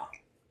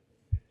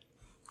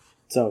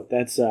 So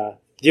that's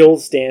the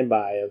old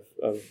standby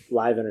of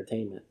live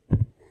entertainment.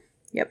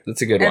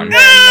 That's a good one. And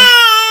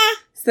then,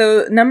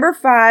 so number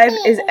 5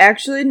 is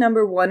actually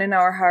number 1 in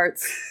our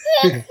hearts,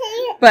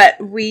 but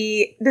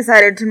we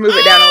decided to move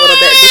it down a little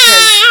bit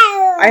because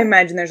I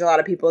imagine there's a lot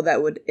of people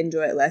that would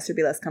enjoy it less or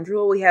be less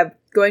comfortable. We have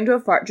going to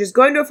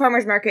a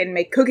farmer's market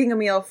and cooking a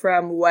meal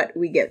from what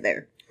we get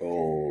there.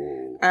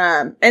 Oh.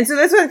 And so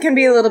this one can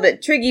be a little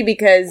bit tricky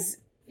because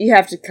you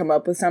have to come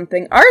up with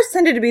something. Ours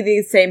tended to be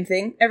the same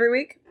thing every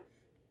week,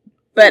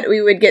 but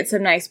we would get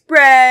some nice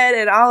bread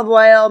and olive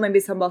oil, maybe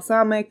some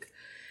balsamic.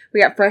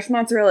 We got fresh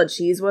mozzarella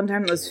cheese one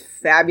time. It was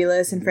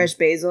fabulous, and fresh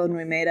basil, and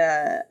we made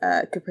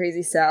a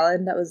caprese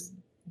salad. That was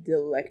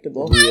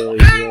delectable. Really,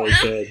 really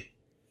good.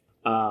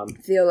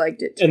 Theo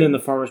liked it too. And then the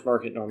farmer's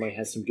market normally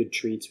has some good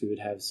treats. We would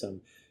have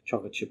some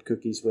chocolate chip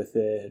cookies with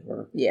it,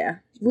 or yeah,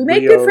 we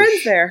made good brioche.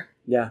 friends there.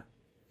 yeah.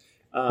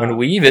 When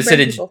we Good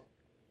visited people.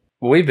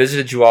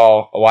 you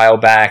all a while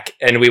back,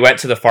 and we went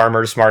to the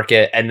farmer's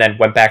market and then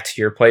went back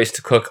to your place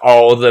to cook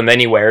all the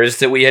many wares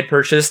that we had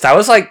purchased. That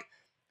was like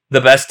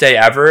the best day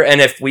ever. And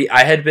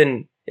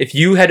if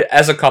you had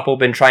as a couple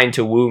been trying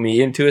to woo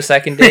me into a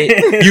second date,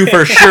 you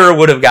for sure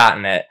would have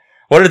gotten it.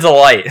 What a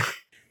delight.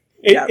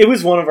 It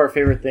was one of our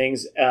favorite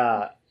things.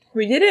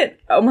 We did it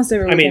almost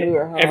every I weekend mean, we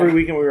were home. every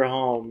weekend we were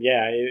home.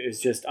 Yeah, it was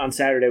just on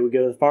Saturday we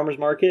go to the farmer's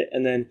market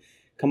and then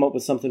come up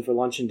with something for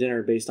lunch and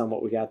dinner based on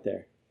what we got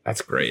there.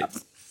 That's great.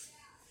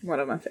 One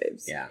of my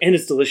faves. Yeah. And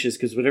it's delicious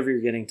because whatever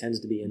you're getting tends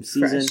to be in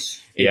season.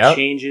 Fresh. It Yep.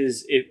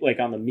 changes. It like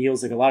on the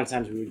meals. Like a lot of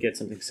times we would get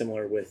something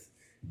similar with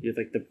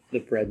like the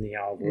bread and the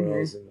olive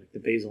oils and like the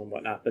basil and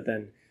whatnot. But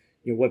then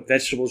what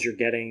vegetables you're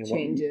getting and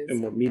Changes.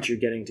 what meat you're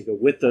getting to go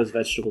with those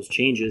vegetables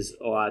changes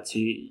a lot. So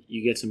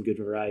you get some good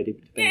variety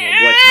depending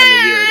on what time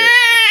of year it is.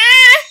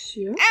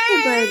 Sure,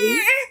 buddy.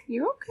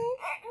 You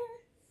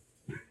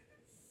okay?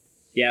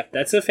 Yeah,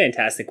 that's a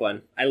fantastic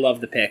one. I love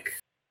the pick.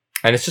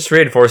 And it's just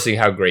reinforcing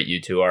how great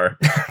you two are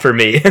for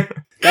me.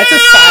 That's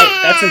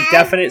a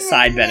definite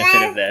side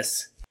benefit of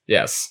this.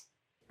 Yes.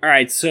 All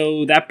right,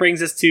 so that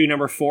brings us to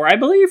number 4, I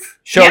believe.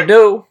 Sure Yeah.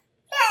 do.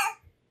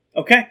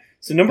 Okay,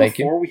 so number Thank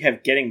you. 4, we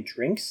have getting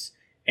drinks.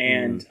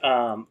 And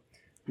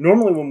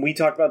normally when we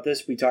talk about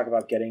this, we talk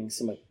about getting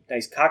some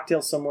nice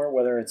cocktail somewhere,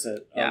 whether it's a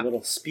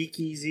little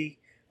speakeasy.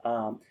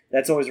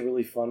 That's always a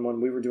really fun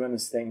one. We were doing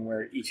this thing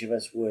where each of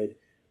us would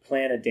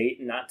plan a date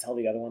and not tell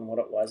the other one what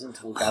it was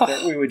until we got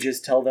there. We would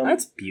just tell them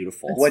That's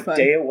beautiful. what fun.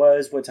 day it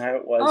was, what time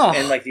it was, Oh.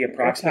 and like the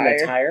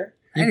approximate attire.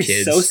 You That is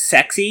kids. so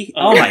sexy.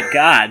 Oh my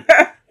god.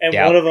 And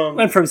Yeah. one of them,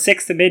 Went from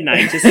 6 to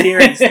midnight just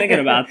hearing, thinking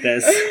about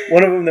this.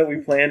 one of them that we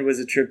planned was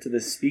a trip to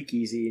the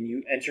speakeasy, and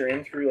you enter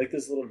in through like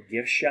this little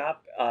gift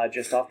shop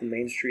just off the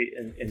main street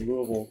in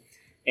Louisville,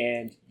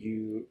 and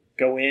you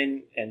go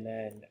in, and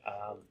then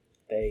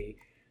they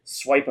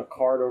swipe a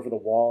card over the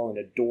wall, and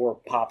a door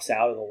pops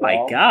out of the wall.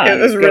 My God. It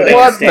was You go really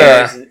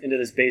downstairs into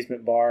this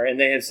basement bar, and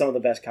they have some of the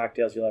best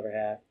cocktails you'll ever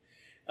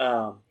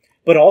have.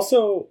 But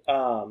also,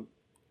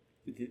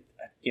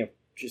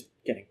 just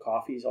getting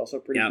coffee is also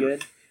pretty Yeah.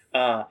 good.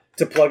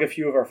 To plug a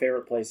few of our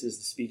favorite places,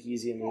 the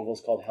Speakeasy in Louisville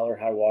is called Hell or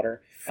High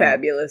Water.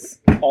 Fabulous.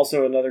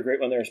 Also, another great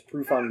one there is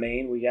Proof on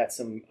Main. We got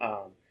some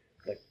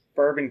like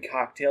bourbon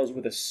cocktails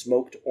with a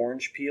smoked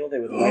orange peel. They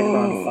would light it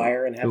on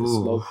fire and have the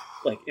Ooh. smoke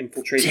like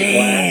infiltrate the glass.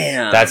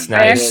 Damn. That's I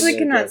nice. actually Really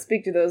cannot good.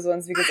 speak to those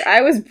ones because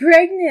I was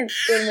pregnant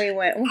when we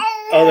went.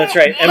 Oh, that's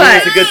right. Emily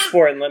was a good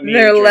sport and let me.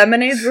 Their drink.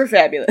 lemonades were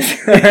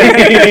fabulous.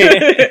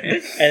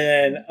 And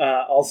then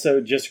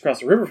also just across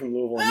the river from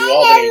Louisville in New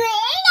Albany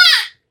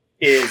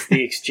is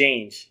the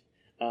Exchange.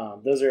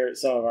 Those are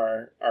some of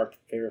our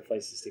favorite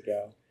places to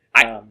go.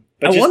 I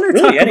but I just want to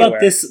really talk anywhere. about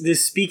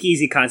this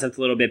speakeasy concept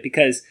a little bit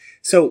because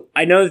so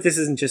I know that this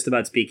isn't just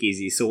about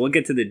speakeasy, so we'll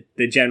get to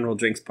the general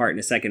drinks part in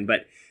a second.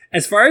 But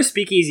as far as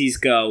speakeasies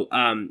go,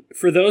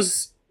 for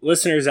those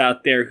listeners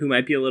out there who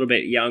might be a little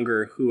bit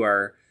younger who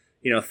are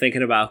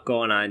thinking about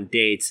going on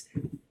dates,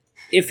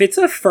 if it's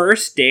a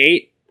first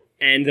date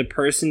and the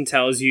person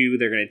tells you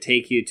they're going to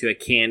take you to a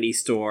candy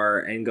store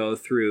and go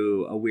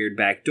through a weird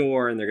back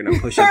door and they're going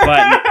to push a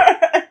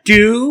button,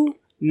 do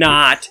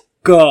not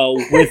go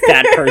with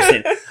that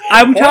person.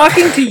 I'm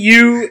talking to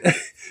you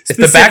If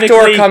the back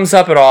door specifically. comes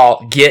up at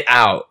all, get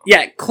out.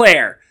 Yeah,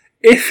 Claire.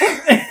 If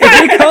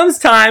it comes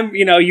time,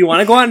 you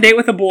want to go on a date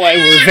with a boy,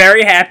 we're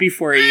very happy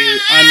for you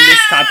on this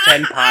top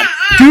 10 pod.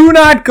 Do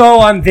not go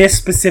on this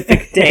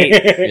specific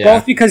date. Yeah.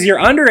 Both because you're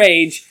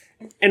underage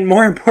and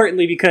more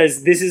importantly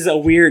because this is a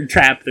weird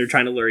trap they're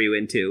trying to lure you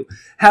into.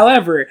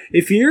 However,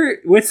 if you're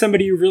with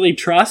somebody you really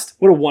trust,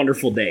 what a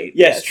wonderful date.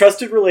 Yes,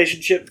 trusted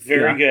relationship,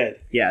 very good.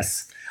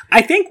 Yes.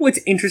 I think what's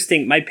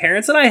interesting, my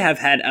parents and I have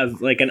had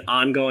an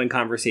ongoing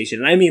conversation,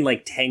 and I mean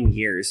like 10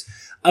 years,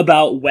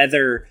 about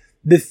whether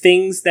the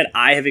things that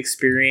I have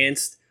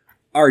experienced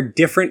are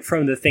different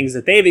from the things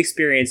that they've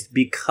experienced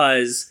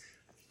because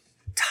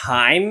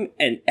time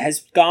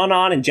has gone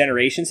on and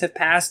generations have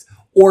passed,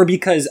 or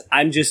because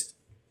I'm just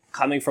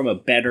coming from a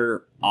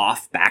better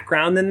off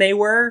background than they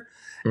were.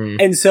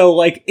 And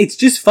so, it's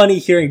just funny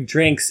hearing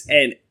drinks,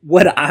 and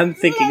what I'm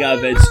thinking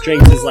of as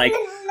drinks is like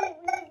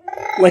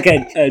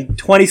a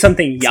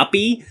 20-something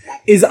yuppie,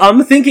 is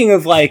I'm thinking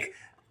of,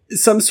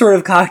 some sort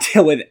of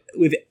cocktail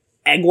with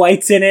egg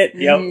whites in it,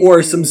 Yep.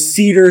 or some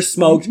cedar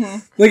smoked. I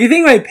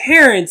think my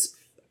parents,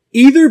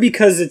 either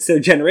because it's their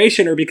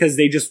generation or because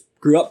they just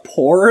grew up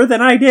poorer than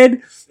I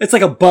did, it's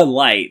like a Bud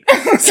Light.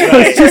 So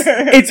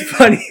it's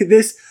funny.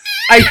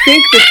 I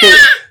think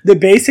that the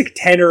basic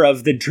tenor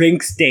of the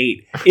drinks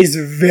date is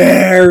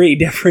very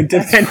different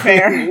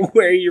depending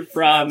where you're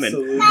from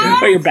Absolutely.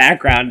 and what your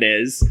background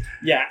is.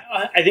 Yeah,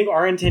 I think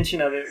our intention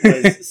of it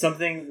was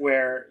something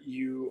where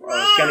you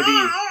are going to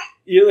be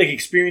you're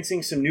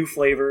experiencing some new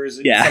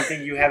flavors, Yeah.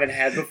 something you haven't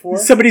had before.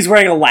 Somebody's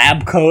wearing a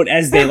lab coat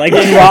as they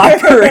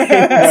drop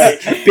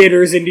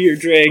bitters into your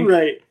drink.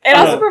 Right. It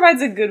also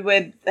provides a good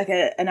way,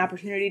 an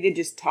opportunity to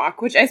just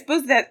talk, which I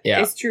suppose that is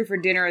Yeah. true for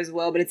dinner as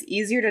well, but it's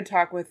easier to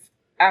talk with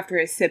after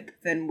a sip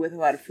than with a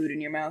lot of food in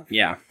your mouth.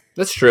 Yeah.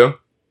 That's true.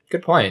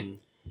 Good point.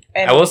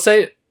 And I will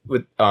say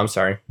I'm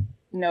sorry.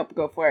 Nope,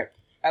 go for it.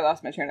 I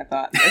lost my train of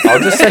thought. I'll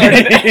just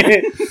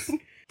say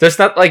there's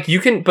not you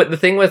can, but the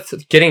thing with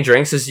getting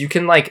drinks is you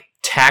can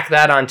tack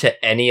that onto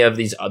any of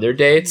these other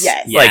dates.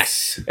 Yes.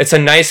 Yes. It's a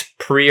nice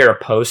pre or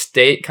post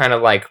date kind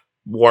of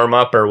warm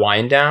up or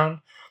wind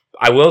down.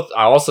 I'll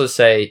also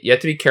say you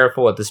have to be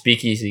careful with the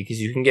speakeasy because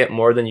you can get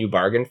more than you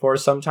bargained for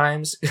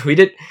sometimes.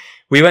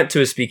 We went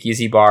to a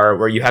speakeasy bar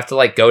where you have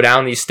to go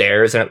down these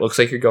stairs and it looks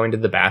like you're going to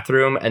the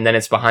bathroom and then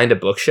it's behind a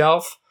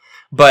bookshelf.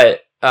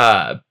 But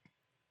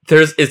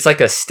it's like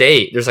a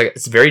stage.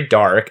 It's very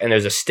dark and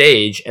there's a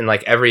stage and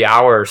every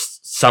hour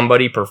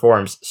somebody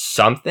performs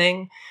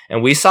something.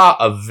 And we saw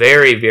a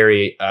very,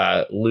 very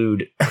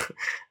lewd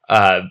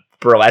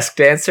burlesque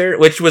dancer,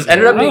 which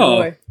ended up being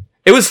Oh.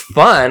 it was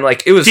fun.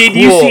 It was Did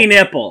cool. you see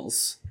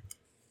nipples?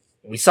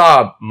 we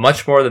saw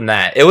much more than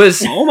that. It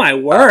was Oh my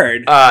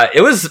word!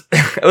 it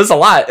was a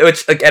lot,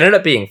 which like ended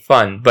up being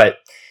fun, but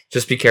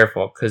just be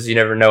careful because you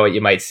never know what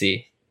you might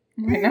see.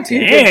 Might not be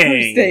a good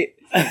first date.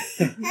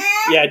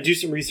 Yeah, do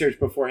some research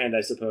beforehand,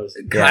 I suppose.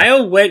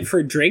 Kyle went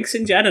for drinks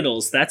and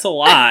genitals. That's a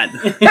lot.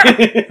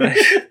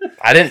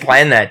 I didn't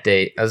plan that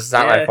date. It was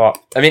not my Yeah. fault.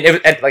 I mean,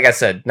 like I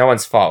said, no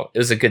one's fault. It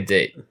was a good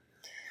date.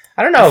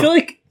 I don't know. I feel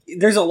like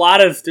there's a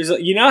lot of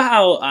you know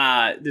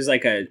how there's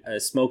like a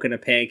smoke and a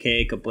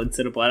pancake, a blintz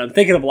and a blood. I'm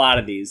thinking of a lot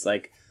of these,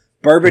 like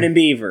bourbon and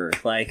beaver.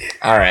 Like,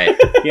 All right.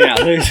 you know,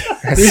 there's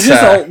That's,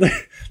 just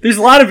there's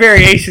a lot of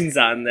variations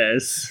on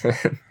this.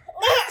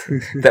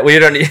 that we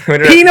don't.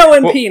 Pinot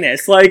and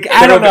penis. Like,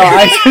 I don't know.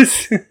 I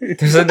just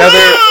There's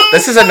another.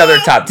 This is another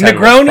top 10. Negroni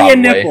list, and probably.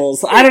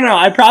 nipples. I don't know.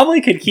 I probably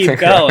could keep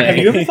going. Have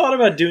you ever thought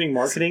about doing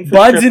marketing for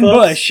Buds strip and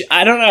clubs? Bush.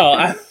 I don't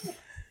know.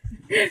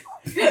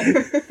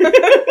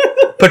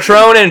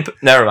 Patron and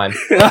never mind.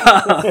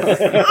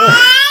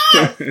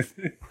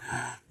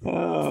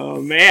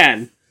 Oh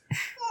man.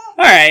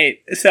 All right.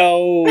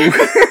 So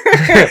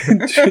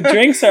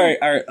drinks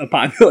are a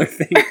popular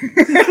thing.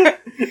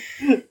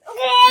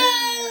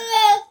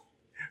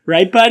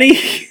 Right, buddy?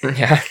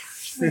 Yeah.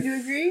 Would you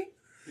agree?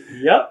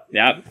 Yep.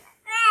 Yep.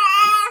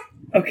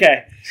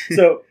 Okay,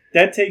 so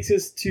that takes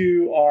us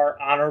to our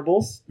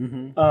honorables.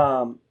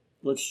 Mm-hmm.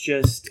 Let's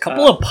just A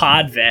couple of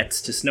pod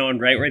vets just knowing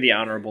right where the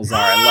honorables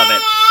are. I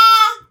love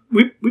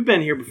it. We've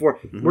been here before.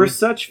 Mhm. We're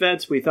such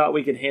vets. We thought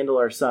we could handle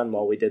our son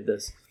while we did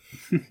this.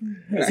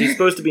 'Cause he's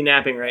supposed to be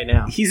napping right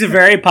now. He's a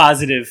very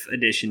positive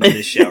addition to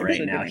this show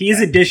right now. He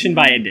is addition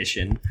by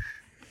addition.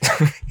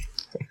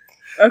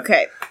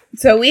 Okay,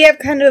 so we have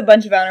kind of a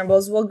bunch of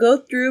honorables. We'll go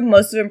through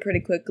most of them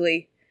pretty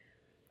quickly.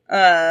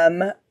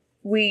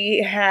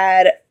 We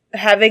had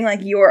having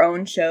like your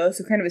own show,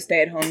 so kind of a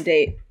stay-at-home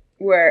date.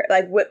 Where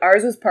like what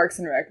ours was Parks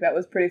and Rec. That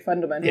was pretty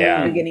fundamental Yeah.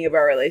 in the beginning of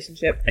our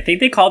relationship. I think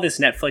they call this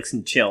Netflix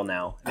and chill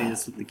now. I think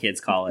that's what the kids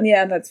call it.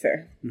 Yeah, that's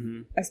fair.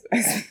 Mm-hmm. That's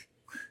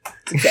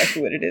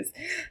exactly what it is.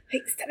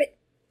 Hey, stop it.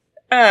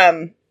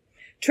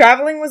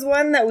 Traveling was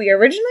one that we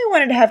originally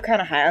wanted to have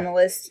kind of high on the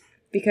list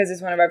because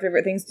it's one of our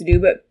favorite things to do,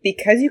 but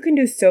because you can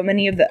do so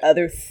many of the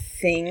other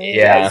things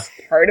Yeah. as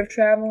part of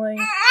traveling.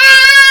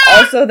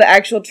 Also, the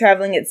actual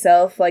traveling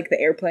itself, like the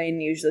airplane,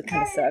 usually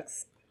kind of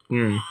sucks.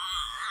 Mm.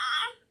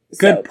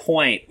 Good So,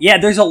 point. Yeah,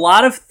 there's a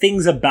lot of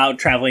things about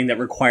traveling that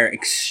require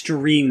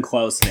extreme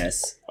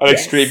closeness. Or Yes.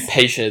 extreme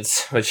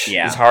patience, which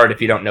Yeah. is hard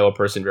if you don't know a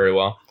person very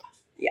well.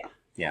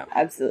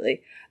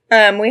 absolutely.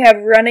 We have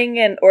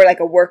running or like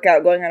a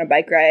workout, going on a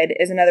bike ride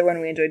is another one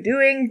we enjoy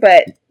doing,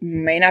 but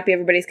may not be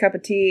everybody's cup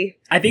of tea.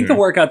 I think the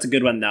workout's a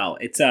good one though.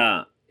 It's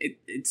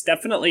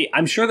definitely.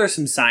 I'm sure there's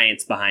some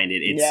science behind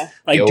it. It's Yeah.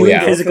 like Oh, doing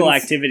yeah. physical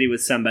Endorphins. activity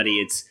with somebody.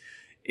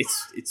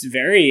 It's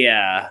very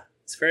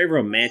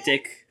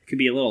romantic. It could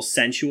be a little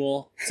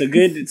sensual. It's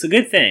a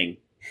good thing.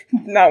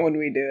 Not when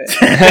we do it.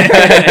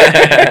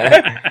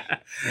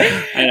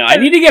 I know. I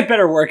need to get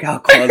better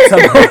workout clothes.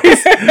 I'm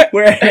always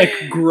wearing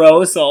like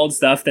gross old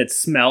stuff that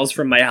smells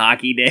from my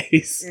hockey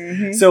days.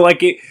 Mhm. So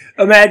like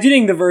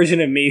imagining the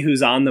version of me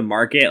who's on the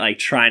market, like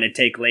trying to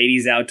take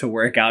ladies out to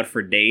work out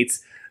for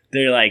dates.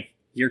 They're like,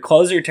 your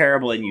clothes are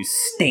terrible and you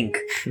stink.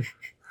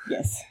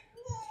 Yes.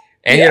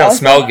 And Yeah, you don't also-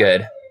 smell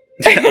good.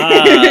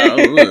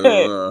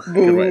 Ugh.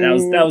 Good one.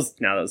 That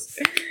was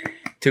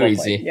Too well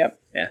easy. Yep.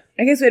 Yeah.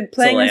 I guess we had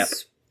playing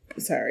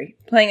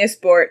a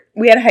sport.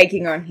 We had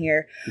hiking on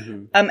here.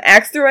 Mhm.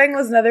 Axe throwing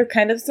was another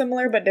kind of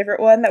similar but different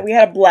one that we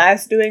had a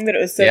blast doing, but it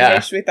was so Yeah.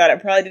 niche we thought it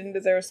probably didn't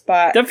deserve a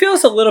spot. That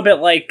feels a little bit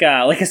like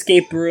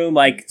escape room,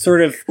 like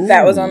sort of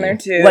That was on there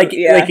too. like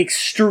yeah. like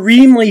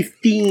extremely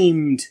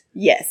themed.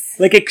 yes.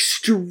 Like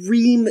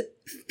extreme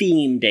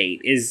theme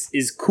date is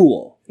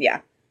cool.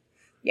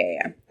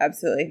 Yeah,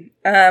 absolutely.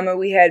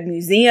 We had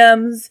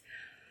museums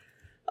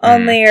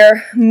on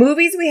there.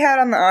 Movies we had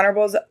on the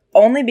honorables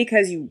only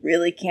because you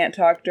really can't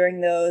talk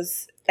during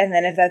those. And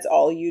then if that's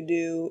all you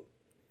do,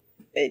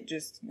 it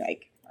just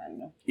like, I don't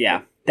know.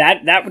 Yeah.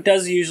 That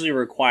does usually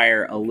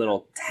require a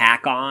little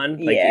tack on.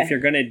 Like Yeah. if you're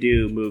gonna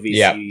do movies,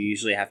 Yeah. you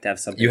usually have to have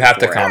something. You have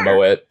to before it.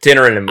 combo it.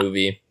 Dinner and a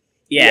movie.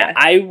 Yeah,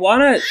 I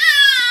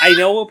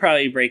know we'll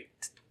probably break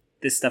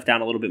this stuff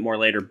down a little bit more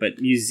later, but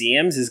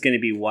museums is gonna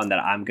be one that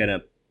I'm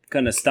gonna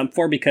stump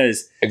for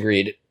because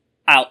Agreed.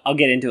 I'll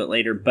get into it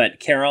later, but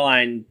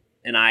Caroline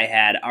and I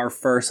had our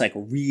first like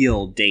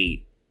real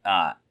date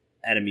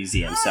at a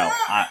museum, so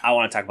I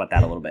want to talk about that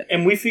a little bit.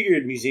 And we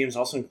figured museums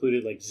also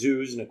included like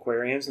zoos and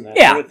aquariums and that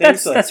Yeah, sort of thing.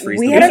 that's so that's we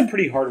reasonable. had it was a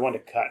pretty hard one to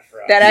cut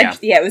for us. That Yeah.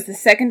 actually, it was the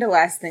second to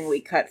last thing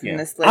we cut from Yeah.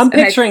 this list. I'm And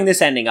I- picturing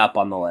this ending up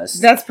on the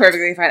list. That's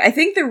perfectly fine. I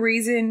think the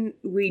reason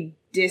we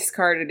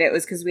discarded it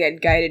was because we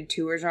had guided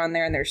tours on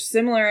there and they're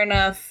similar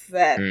enough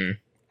that, Mm.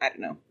 I don't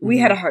know. We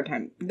had a hard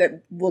time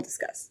that we'll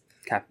discuss.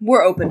 Okay.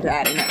 We're open to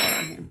adding that one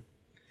on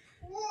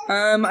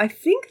here. I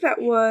think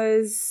that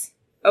was,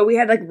 we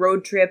had like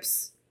road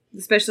trips,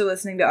 especially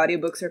listening to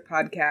audiobooks or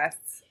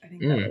podcasts. I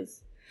think that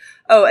was.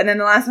 Oh, and then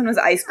the last one was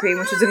ice cream,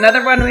 which is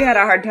another one we had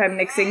a hard time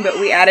mixing, but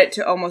we add it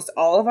to almost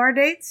all of our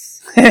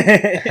dates.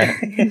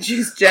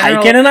 Just general,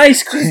 hiking and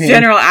ice cream. Just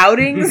general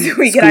outings.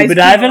 We get Scuba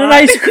diving and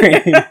ice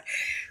cream.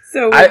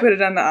 So we put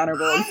it on the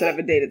honorable instead of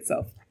a date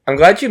itself. I'm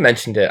glad you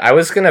mentioned it. I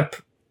was going to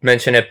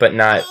mention it, but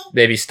not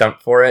maybe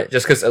stump for it,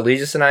 just because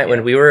Allegius and I,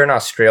 when we were in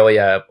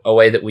Australia, a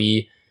way that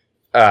we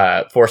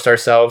forced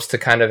ourselves to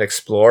kind of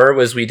explore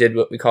was we did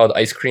what we called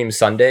ice cream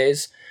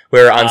Sundays,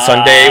 where on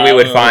Sunday we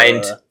would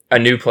find a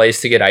new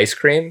place to get ice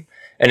cream,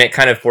 and it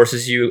kind of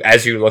forces you,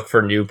 as you look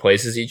for new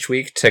places each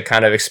week, to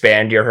kind of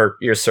expand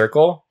your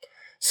circle.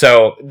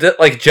 So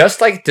just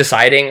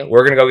deciding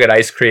we're going to go get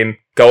ice cream,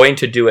 going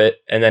to do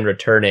it, and then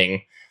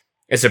returning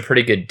is a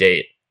pretty good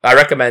date. I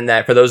recommend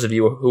that for those of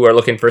you who are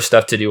looking for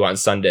stuff to do on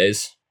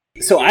Sundays.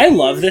 So I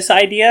love this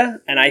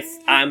idea, and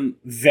I'm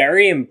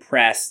very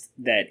impressed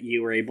that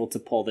you were able to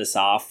pull this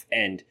off.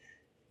 And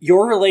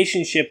your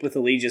relationship with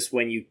Allegius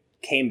when you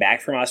came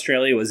back from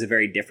Australia was a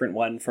very different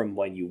one from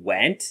when you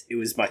went. It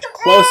was much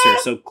closer,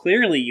 so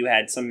clearly you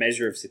had some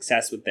measure of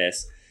success with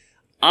this.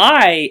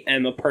 I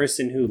am a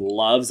person who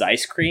loves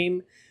ice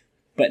cream,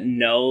 but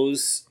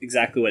knows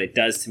exactly what it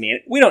does to me.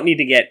 And we don't need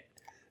to get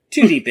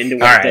too deep into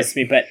what it does to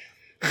me, but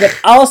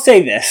I'll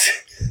say this.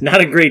 Not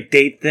a great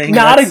date thing.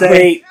 Not a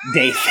great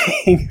date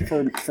thing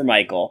for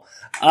Michael.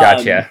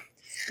 Gotcha.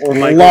 Or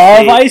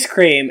love ice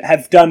cream.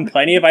 Have done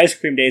plenty of ice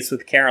cream dates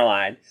with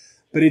Caroline,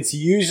 but it's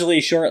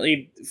usually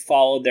shortly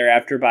followed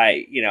thereafter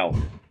by,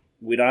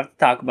 we don't have to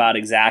talk about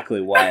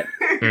exactly what,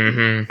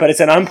 but it's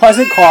an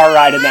unpleasant car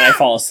ride and then I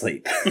fall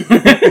asleep.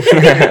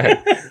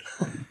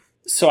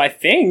 So I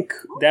think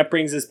that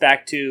brings us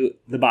back to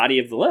the body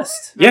of the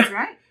list. That's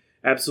right.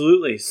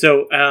 Absolutely.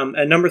 So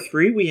at number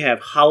 3, we have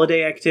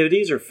holiday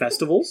activities or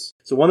festivals.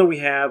 So one that we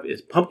have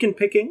is pumpkin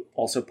picking,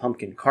 also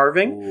pumpkin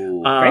carving.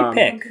 Ooh, great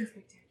pick.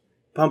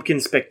 Pumpkin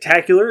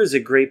Spectacular is a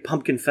great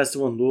pumpkin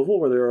festival in Louisville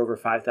where there are over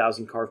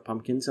 5,000 carved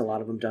pumpkins, a lot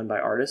of them done by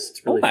artists.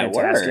 It's really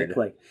fantastic. Word.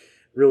 Like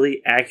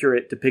really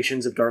accurate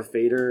depictions of Darth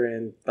Vader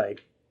and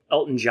like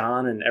Elton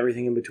John and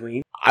everything in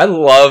between. I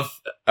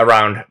love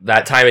around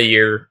that time of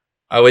year.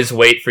 I always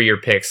wait for your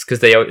picks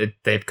because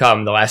they've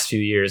come the last few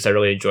years. I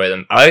really enjoy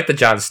them. I like the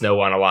Jon Snow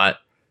one a lot.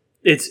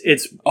 It's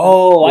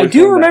I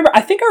do remember.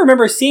 I think I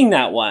remember seeing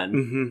that one.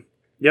 Mm-hmm.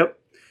 Yep.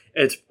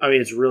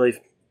 It's really,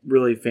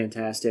 really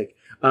fantastic.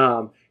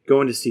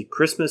 Going to see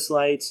Christmas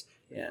lights,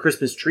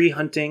 Christmas tree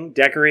hunting,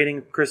 decorating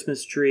a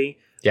Christmas tree.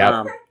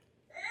 Yeah.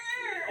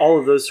 All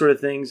of those sort of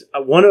things.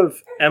 One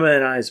of Emma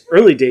and I's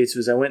early dates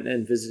was I went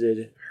and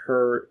visited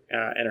her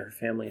and her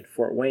family in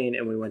Fort Wayne,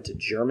 and we went to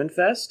German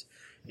Fest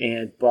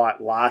and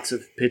bought lots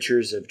of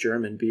pitchers of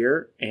German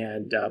beer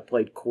and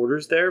played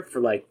quarters there for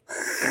like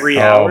 3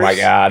 hours. Oh my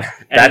God.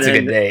 That's a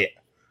good date.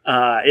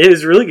 It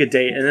was a really good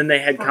date. And then they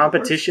had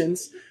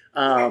competitions.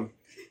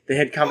 They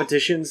had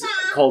competitions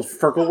called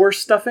Ferkelwurst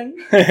stuffing,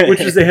 which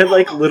is they had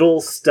like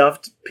little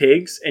stuffed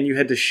pigs and you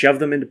had to shove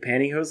them into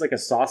pantyhose like a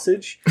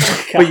sausage.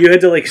 But you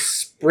had to like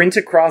sprint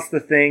across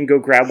the thing, go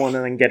grab one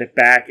and then get it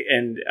back.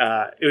 And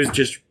it was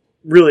just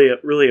really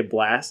a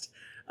blast.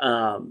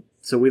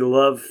 So we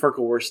love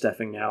Ferkelwurst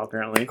stuffing now,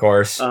 apparently. Of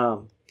course.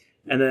 And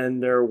then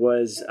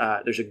there's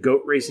a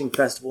goat racing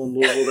festival in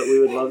Louisville that we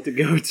would love to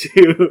go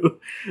to.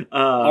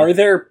 Are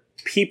there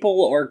people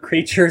or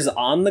creatures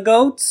on the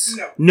goats?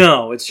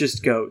 No, it's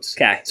just goats.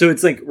 Okay. So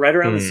it's like right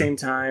around the same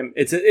time.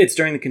 It's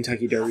during the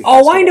Kentucky Derby Oh,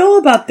 Festival. I know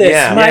about this.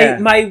 Yeah.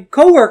 My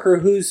coworker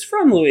who's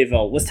from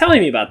Louisville was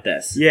telling me about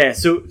this. Yeah,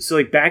 so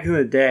like back in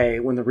the day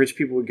when the rich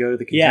people would go to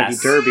the Kentucky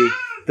Yes. Derby,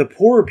 the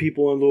poorer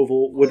people in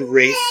Louisville would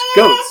race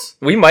goats.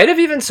 We might have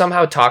even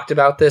somehow talked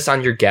about this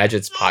on your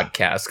Gadgets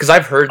podcast because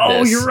I've heard this.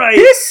 Oh, you're right.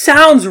 This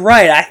sounds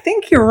right. I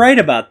think you're right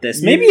about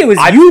this. Maybe it was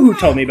you who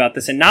told me about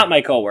this and not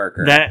my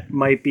coworker. That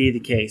might be the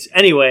case.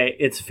 Anyway,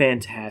 it's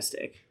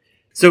fantastic.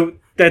 So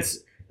that's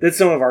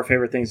some of our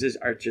favorite things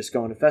are just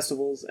going to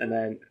festivals and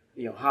then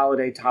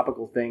holiday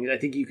topical things. I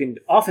think you can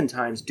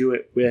oftentimes do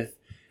it with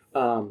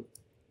an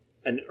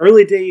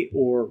early date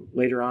or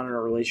later on in a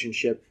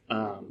relationship.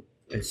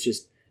 It's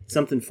just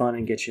something fun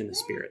and get you in the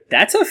spirit.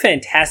 That's a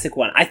fantastic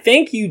one. I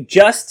think you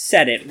just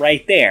said it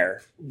right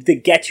there, the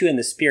get you in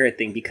the spirit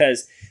thing,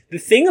 because the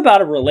thing about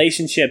a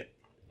relationship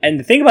and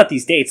the thing about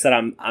these dates that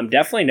I'm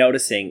definitely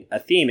noticing a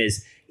theme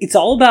is it's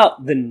all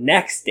about the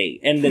next date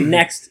and the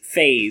next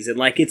phase. And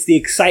like, it's the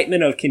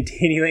excitement of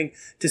continuing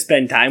to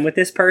spend time with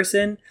this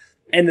person.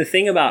 And the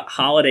thing about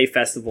holiday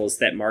festivals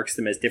that marks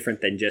them as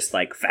different than just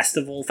like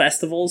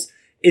festivals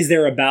is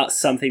they're about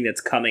something that's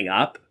coming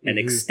up and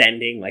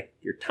extending like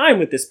your time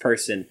with this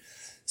person.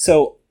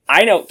 So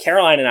I know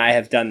Caroline and I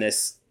have done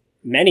this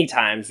many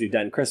times. We've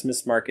done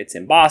Christmas markets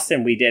in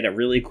Boston. We did a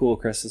really cool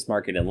Christmas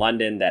market in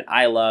London that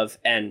I love.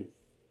 And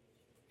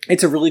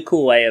it's a really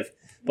cool way of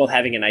both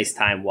having a nice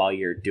time while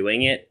you're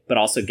doing it, but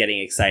also getting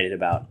excited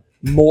about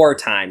more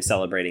time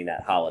celebrating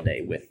that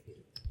holiday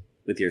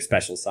with your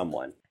special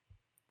someone.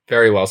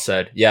 Very well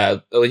said. Yeah,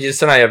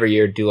 Allegius and I every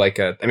year do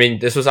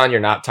this was on your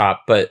not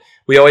top, but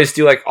we always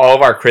do like all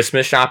of our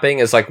Christmas shopping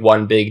is like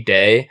one big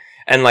day.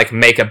 and like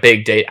make a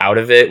big date out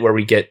of it where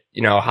we get,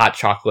 hot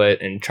chocolate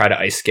and try to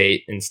ice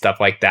skate and stuff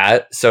like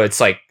that. So it's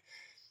like,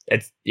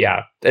 it's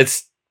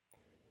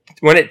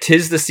when it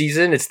tis the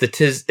season,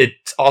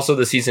 it's also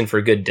the season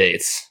for good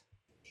dates.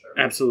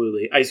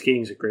 Absolutely. Ice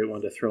skating is a great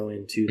one to throw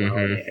into the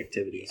holiday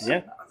activities. Yeah.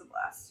 That was a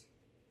blast.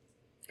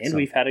 And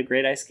we've had a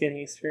great ice skating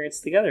experience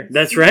together.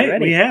 That's right.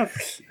 Already. We have.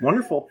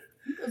 Wonderful.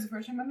 That was the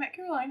first time I met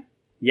Caroline.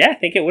 Yeah, I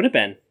think it would have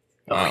been.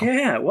 Wow. Oh,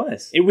 yeah, it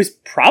was. It was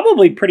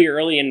probably pretty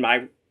early in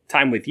my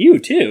time with you,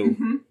 too.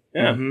 Mm-hmm.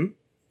 Yeah.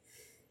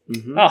 Mm-hmm.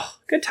 Mm-hmm. Oh,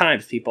 good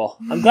times, people.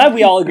 I'm glad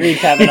we all agreed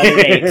to have another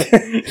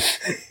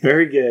date.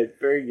 Very good.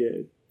 Very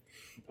good.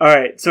 All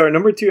right. So our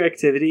number 2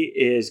 activity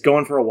is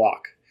going for a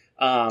walk.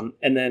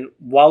 And then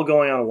while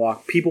going on a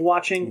walk, people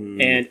watching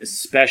and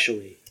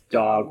especially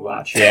dog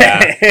watching.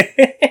 Yeah.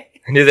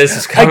 I knew this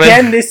was coming.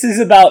 Again, this is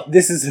about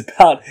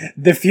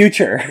the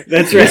future.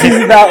 That's right. This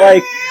is about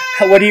like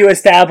what are you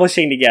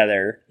establishing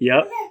together?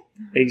 Yep.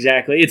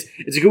 Exactly.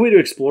 It's a good way to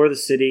explore the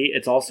city.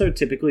 It's also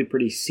typically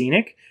pretty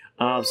scenic.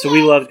 So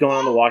we loved going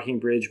on the walking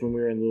bridge when we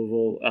were in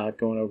Louisville,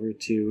 going over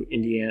to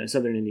Indiana,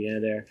 southern Indiana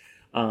there.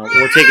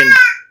 We're taking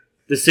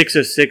the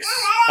 606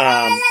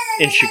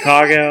 in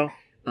Chicago.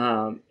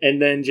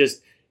 And then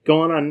just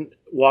going on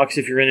walks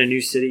if you're in a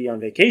new city on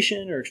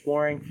vacation or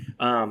exploring.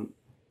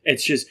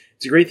 It's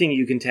a great thing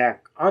you can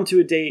tack onto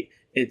a date.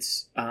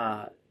 It's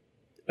a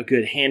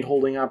good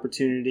hand-holding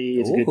opportunity.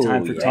 It's a good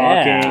time for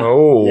talking.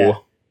 Oh. Yeah.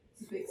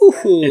 Ooh.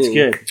 It's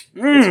good.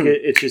 It's good.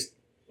 It's just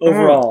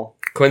overall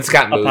Quinn's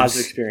got a moves.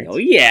 positive experience. Oh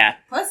yeah.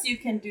 Plus, you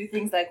can do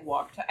things like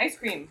walk to ice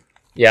cream.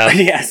 Yeah.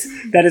 Yes,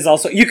 that is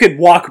also. You could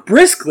walk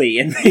briskly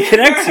and make an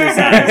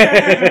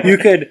exercise. You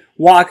could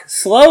walk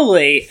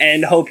slowly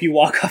and hope you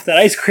walk off that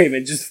ice cream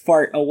and just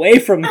fart away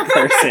from the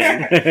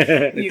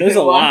person. You There's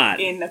can a walk lot.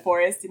 in the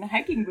forest in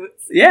hiking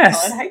boots.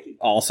 Yes. Call it hiking.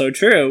 Also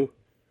true.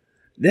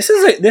 This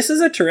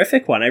is a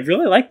terrific one. I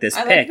really like this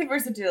I pick. like the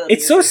versatility.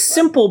 It's so of this one.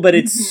 simple, but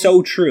it's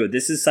so true.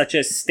 This is such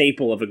a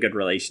staple of a good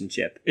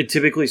relationship. It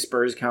typically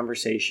spurs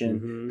conversation.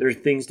 Mhm. There's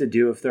things to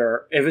do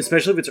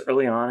especially if it's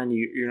early on and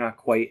you're not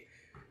quite,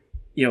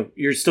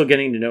 you're still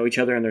getting to know each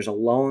other and there's a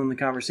lull in the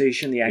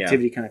conversation. The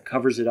activity kind of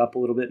covers it up a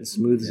little bit and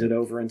smooths it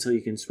over until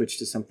you can switch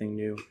to something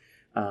new.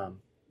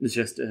 It's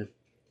just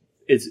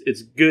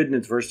it's good and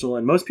it's versatile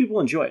and most people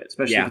enjoy it,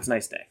 especially if it's a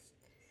nice day.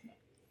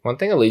 One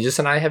thing Allegius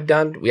and I have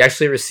done, we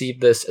actually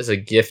received this as a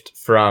gift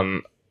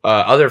from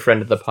other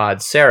friend of the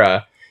pod,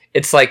 Sarah.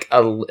 It's like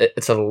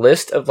it's a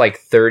list of like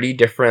 30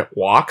 different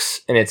walks,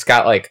 and it's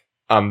got like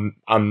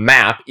a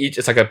map.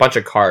 It's like a bunch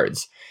of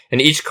cards,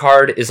 and each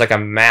card is like a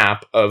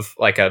map of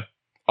like a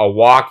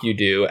walk you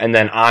do, and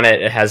then on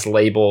it has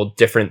labeled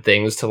different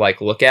things to like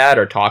look at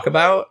or talk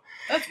about.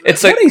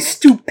 It's like What a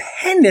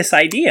stupendous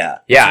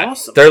idea. yeah,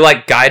 awesome. they're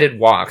like guided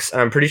walks,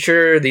 and I'm pretty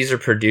sure these are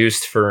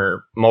produced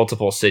for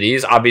multiple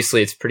cities.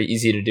 Obviously, it's pretty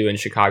easy to do in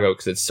Chicago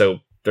because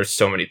there's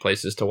so many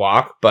places to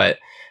walk. But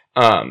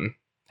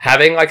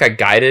having like a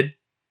guided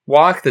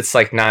walk that's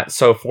like not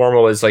so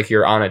formal as like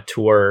you're on a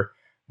tour,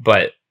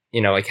 but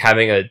like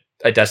having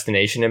a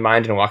destination in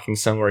mind and walking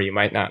somewhere you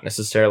might not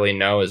necessarily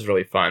know is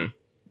really fun.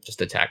 Just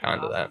to tack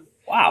onto that.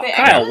 Wow, They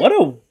Kyle, actually- what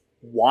a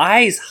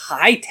wise,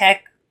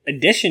 high-tech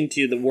addition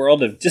to the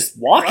world of just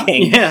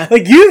walking. Yeah.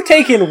 Like, you've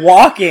taken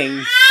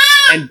walking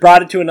and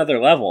brought it to another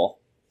level.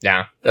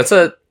 Yeah, that's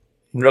a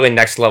really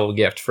next level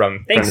gift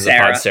from Thanks,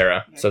 friend of the pod,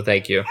 Sarah. Sarah. So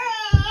thank you.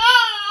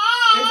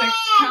 There's a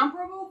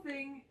comparable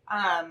thing.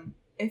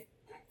 If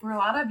for a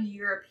lot of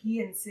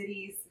European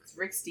cities, it's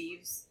Rick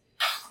Steves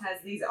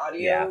has these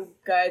audio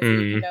guides that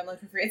you can download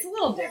for free. It's a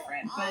little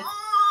different, but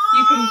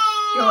you can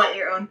go at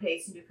your own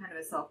pace and do kind of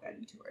a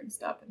self-guided tour and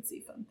stop and see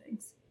fun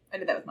things. I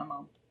did that with my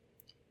mom.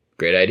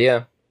 Great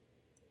idea.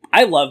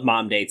 I love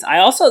mom dates. I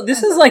also,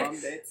 this is like, Mom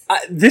dates.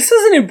 this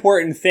is an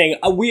important thing.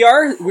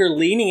 We're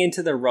leaning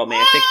into the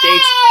romantic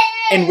dates,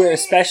 and we're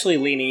especially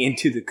leaning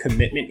into the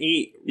commitment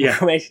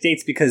romantic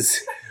dates because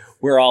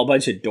we're all a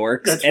bunch of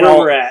dorks. That's and where all,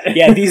 we're at.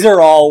 Yeah, these are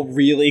all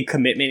really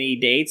commitment-y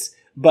dates,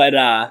 but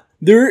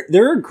there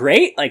are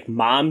great like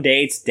mom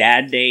dates,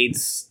 dad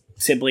dates,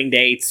 sibling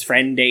dates,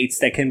 friend dates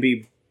that can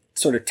be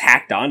sort of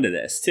tacked onto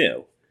this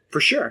too.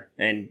 For sure.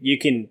 And you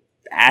can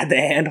add the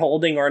hand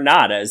holding or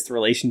not as the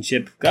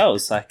relationship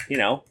goes. Like,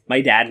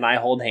 my dad and I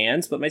hold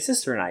hands, but my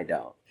sister and I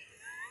don't.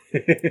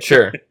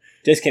 Sure.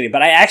 Just kidding.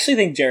 But I actually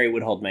think Jerry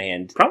would hold my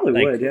hand.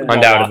 Probably would, yeah. while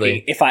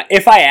Undoubtedly. walking.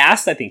 If I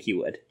asked, I think he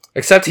would.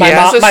 Except he My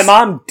has mom, my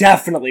mom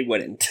definitely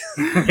wouldn't.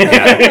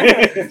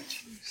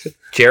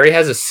 Jerry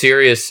has a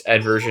serious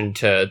aversion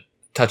to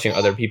touching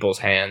other people's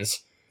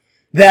hands.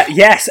 That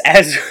yes,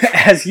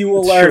 as you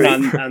will learn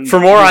on For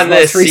more his on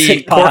most this, see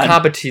recent core pod.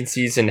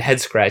 competencies and head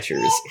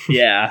scratchers.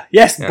 Yeah.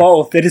 Yes, Yeah.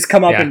 both. It has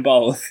come up Yeah. in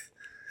both.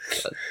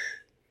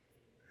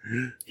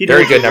 He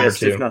Very knows good the number list,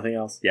 2. if nothing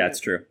else. Yeah, it's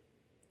true.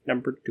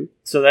 Number 2.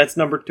 So that's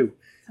number 2.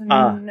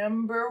 So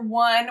number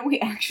 1, we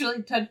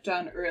actually touched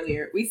on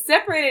earlier. We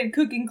separated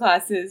cooking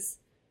classes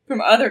from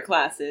other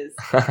classes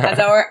as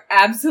our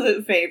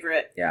absolute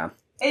favorite. Yeah.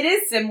 It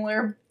is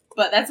similar,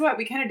 but that's why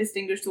we kind of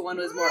distinguished the one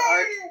was more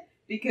art,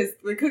 because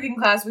the cooking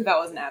class we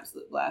thought was an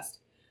absolute blast.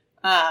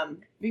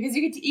 Because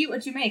you get to eat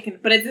what you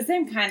make, but it's the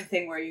same kind of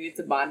thing where it's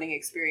a bonding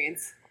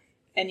experience,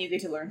 and you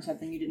get to learn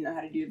something you didn't know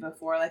how to do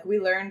before. Like, we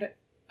learned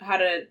how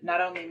to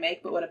not only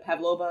make, but what a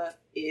pavlova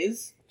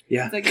is.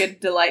 Yeah. It's like a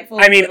delightful...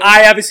 I mean,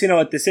 I obviously know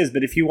what this is,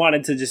 but if you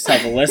wanted to just tell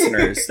the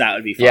listeners, that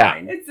would be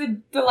fine. It's a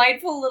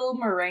delightful little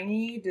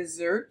meringue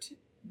dessert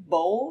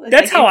bowl.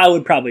 That's how I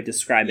would probably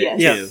describe it,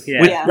 Yes. too.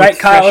 Yeah. Yeah. Right,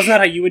 Kyle? Isn't that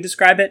how you would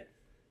describe it?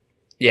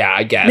 Yeah,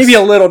 I guess. Maybe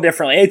a little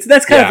differently.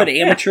 That's kind of an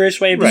amateurish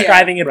way of Right.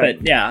 describing it, Right.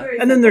 but yeah.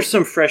 And then there's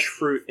some fresh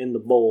fruit in the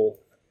bowl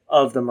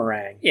of the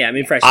meringue. Yeah, I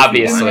mean, fresh.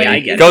 Obviously. I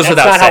get it. Goes That's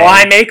without not how saying.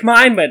 I make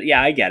mine, but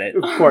yeah, I get it.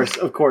 Of course.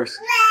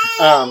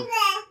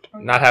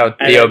 Not how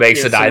And Theo then,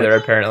 makes yeah, it so either,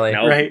 apparently.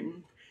 No. Right.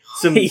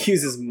 Some He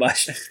uses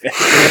mushed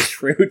fresh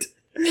fruit.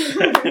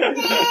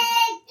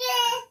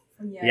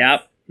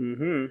 Yep.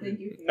 Mm-hmm. Thank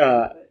you for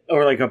your input.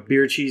 or like a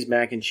beer cheese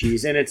mac and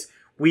cheese, and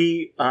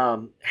we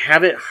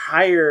have it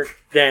higher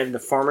than the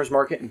farmer's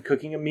market in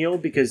cooking a meal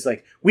because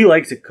like we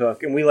like to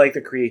cook and we like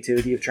the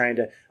creativity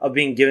of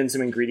being given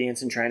some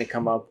ingredients and trying to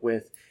come up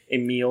with a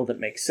meal that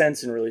makes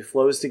sense and really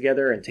flows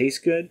together and tastes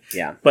good.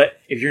 Yeah. But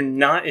if you're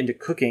not into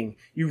cooking,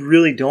 you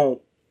really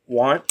don't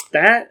want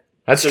that.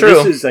 That's So true.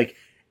 This is like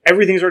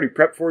everything's already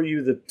prepped for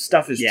you. The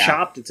stuff is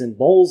chopped, it's in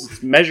bowls,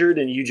 it's measured,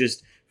 and you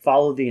just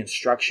follow the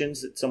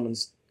instructions that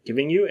someone's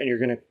giving you, and you're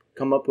going to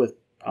come up with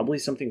probably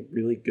something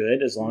really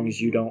good as long as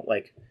you don't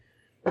like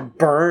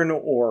burn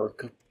or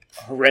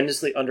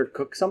horrendously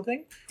undercook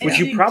something, And which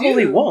if you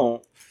probably do,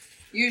 won't.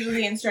 Usually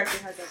the instructor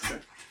has extra.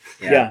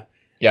 Yeah.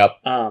 Yep.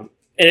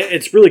 And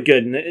it's really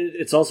good, and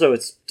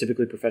it's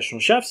typically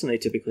professional chefs, and they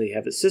typically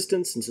have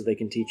assistants, and so they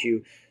can teach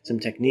you some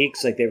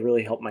techniques. Like they've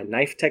really helped my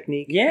knife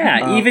technique.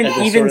 Yeah, even and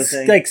this sort of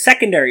thing. like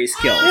secondary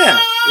skills. Yeah,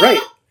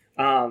 right.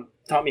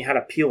 Taught me how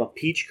to peel a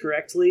peach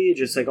correctly,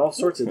 just like all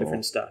sorts of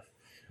different stuff.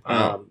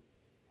 Wow.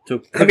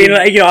 I mean,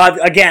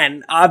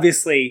 again,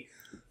 obviously,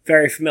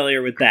 very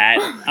familiar with that.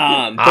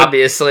 But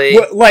Obviously.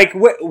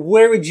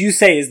 where would you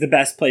say is the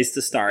best place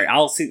to start? I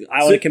want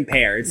to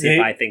compare and see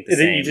if I think the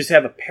then same. you just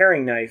have a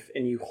paring knife,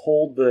 and you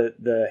hold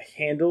the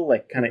handle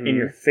like kind of in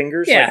your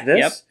fingers like this,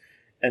 Yep.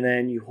 and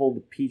then you hold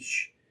the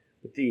peach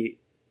with the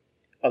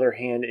other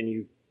hand, and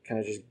you kind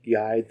of just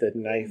guide the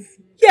knife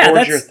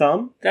towards your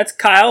thumb. That's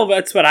Kyle.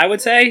 That's what I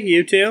would say.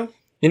 You too.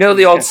 You know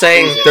the old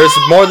saying, there's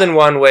more than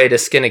one way to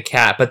skin a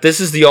cat, but this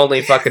is the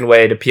only fucking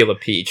way to peel a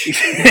peach.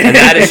 And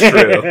that is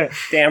true.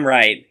 Damn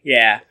right.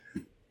 Yeah.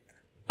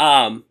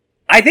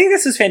 I think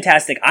this is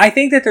fantastic. I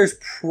think that there's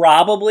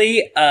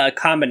probably a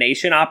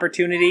combination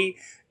opportunity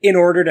in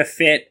order to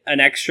fit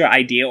an extra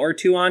idea or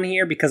two on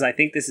here because I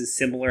think this is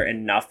similar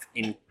enough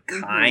in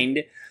kind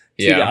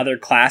to the other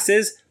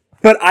classes.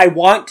 But I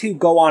want to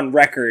go on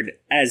record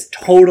as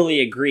totally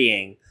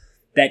agreeing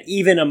that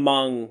even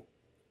among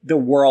the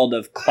world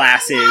of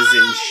classes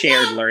and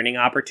shared learning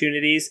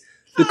opportunities,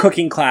 the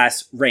cooking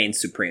class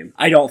reigns supreme.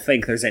 I don't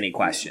think there's any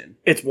question.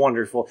 It's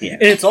wonderful. Yeah.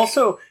 And it's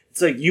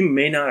like you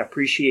may not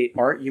appreciate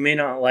art, you may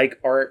not like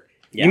art,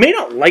 Yeah. you may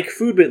not like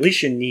food, but at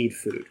least you need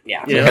food.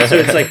 Yeah. You know? So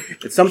it's like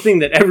it's something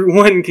that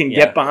everyone can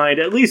get behind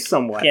at least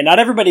somewhat. Yeah, not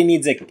everybody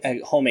needs a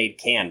homemade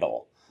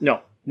candle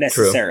No.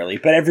 necessarily,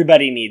 but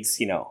everybody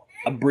needs,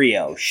 a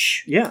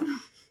brioche. Yeah.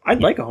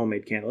 I'd like a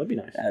homemade candle. That'd be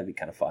nice. That'd be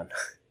kind of fun.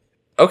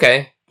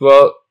 Okay.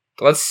 Well,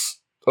 let's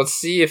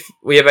see if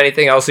we have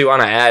anything else we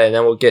want to add, and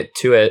then we'll get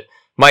to it.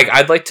 Mike,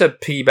 I'd like to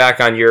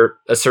piggyback on your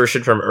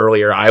assertion from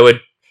earlier. I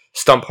would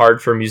stump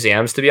hard for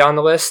museums to be on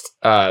the list.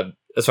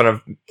 That's one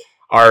of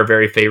our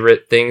very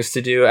favorite things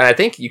to do, and I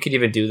think you could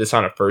even do this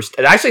on a first.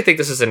 I actually think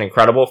this is an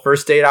incredible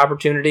first date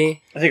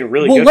opportunity. I think a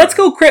really Well, good let's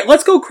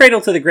go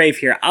cradle to the grave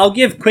here. I'll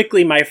give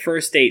quickly my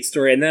first date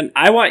story, and then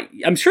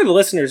I'm sure the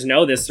listeners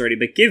know this already,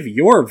 but give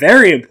your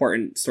very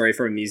important story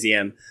from a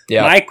museum.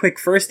 Yeah. My quick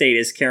first date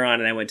is Karen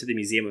and I went to the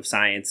Museum of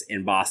Science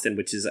in Boston,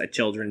 which is a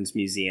children's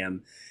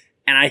museum,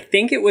 and I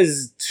think it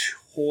was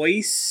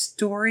Toy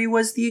Story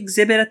was the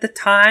exhibit at the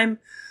time.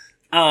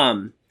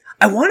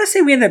 I want to say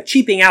we ended up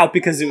cheaping out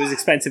because it was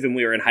expensive and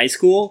we were in high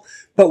school,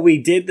 but we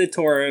did the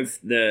tour of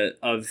the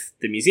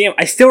museum.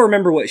 I still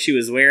remember what she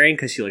was wearing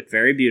because she looked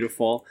very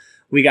beautiful.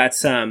 We got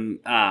some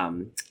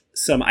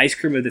ice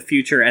cream of the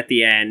future at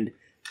the end,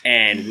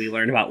 and we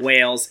learned about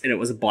whales, and it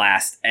was a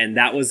blast. And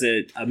that was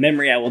a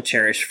memory I will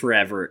cherish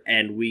forever.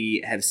 And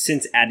we have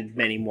since added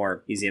many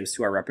more museums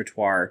to our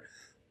repertoire,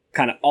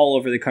 kind of all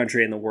over the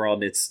country and the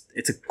world. It's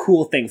a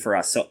cool thing for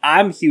us. So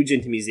I'm huge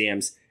into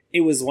museums.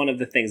 It was one of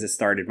the things that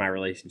started my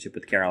relationship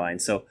with Caroline.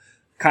 So,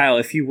 Kyle,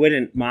 if you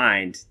wouldn't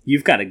mind,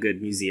 you've got a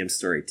good museum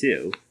story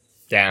too.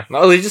 Yeah,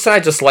 well, Legis and I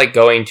just like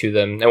going to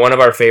them, and one of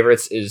our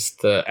favorites is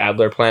the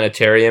Adler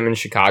Planetarium in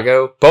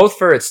Chicago, both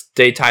for its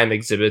daytime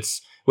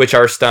exhibits, which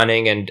are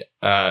stunning and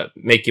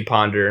make you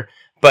ponder,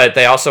 but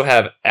they also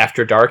have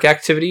after dark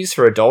activities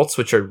for adults,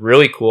 which are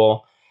really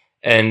cool,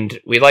 and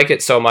we like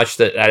it so much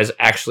that is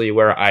actually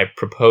where I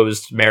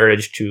proposed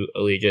marriage to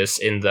Legis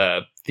in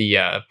the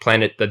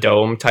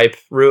dome type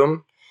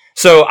room.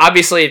 So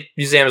obviously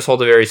museums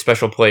hold a very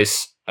special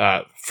place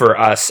for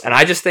us, and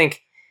I just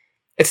think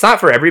it's not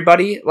for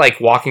everybody, like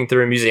walking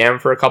through a museum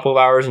for a couple of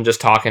hours and just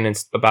talking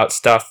about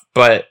stuff,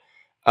 but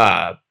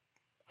I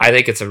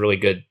think it's a really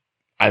good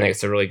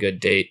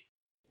date.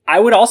 I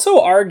would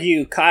also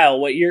argue, Kyle,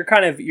 what you're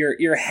kind of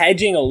you're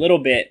hedging a little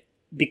bit,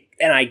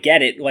 and I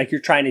get it, like you're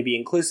trying to be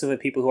inclusive of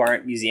people who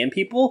aren't museum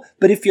people,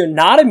 but if you're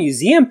not a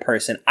museum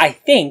person, I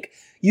think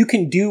you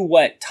can do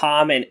what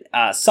Tom and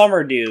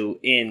Summer do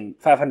in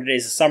 500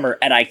 Days of Summer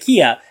at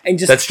IKEA and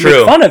just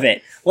make fun of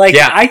it. Like,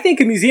 I think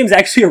a museum is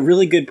actually a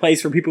really good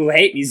place for people who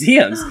hate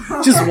museums.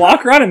 Just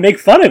walk around and make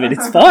fun of it.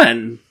 It's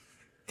fun.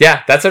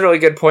 Yeah, that's a really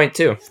good point,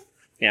 too.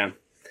 Yeah.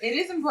 It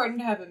is important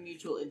to have a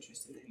mutual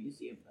interest in the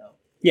museum, though.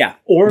 Yeah.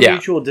 Or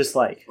mutual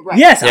dislike. Right.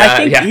 Yes, I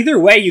think either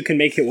way you can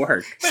make it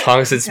work. As long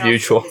as it's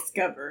mutual.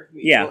 Discover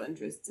mutual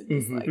interests and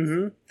dislikes.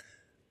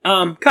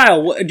 Mm-hmm.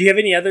 Kyle, do you have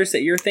any others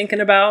that you're thinking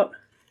about?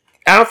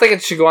 I don't think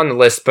it should go on the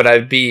list, but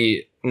I'd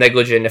be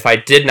negligent if I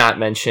did not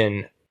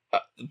mention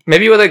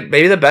maybe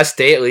the best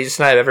date Legis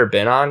and I have ever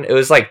been on. It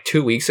was like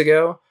 2 weeks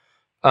ago.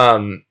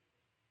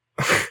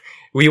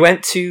 We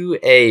went to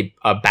a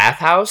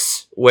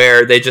bathhouse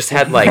where they just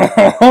had like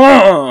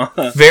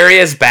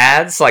various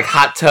baths, like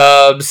hot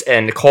tubs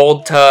and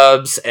cold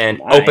tubs and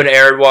open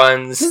aired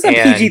ones. This is a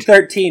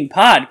PG-13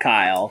 pod,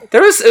 Kyle. It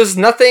was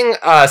nothing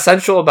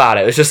sensual about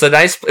it. It was just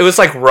it was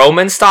like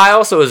Roman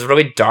style, so it was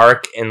really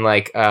dark and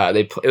like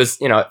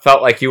it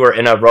felt like you were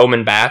in a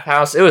Roman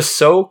bathhouse. It was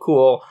so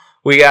cool.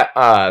 We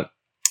got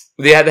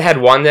they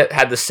had one that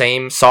had the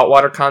same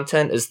saltwater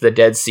content as the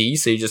Dead Sea,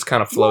 so you just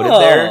kind of floated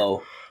there.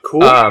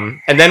 Cool.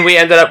 And then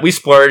we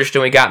splurged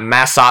and we got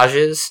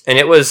massages, and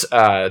it was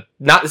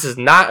this is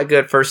not a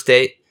good first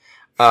date,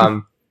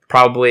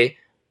 probably,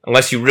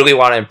 unless you really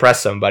want to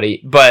impress somebody,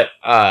 but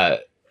I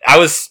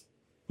was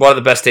one of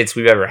the best dates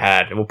we've ever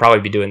had, and we'll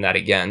probably be doing that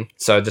again,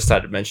 so I just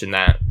had to mention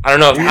that. I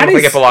don't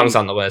think it belongs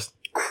on the list.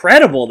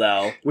 Incredible,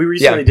 though. We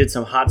recently did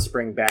some hot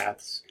spring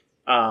baths,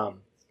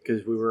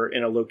 because we were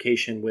in a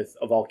location with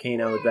a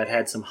volcano that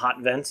had some hot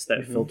vents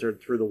that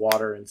filtered through the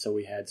water, and so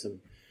we had some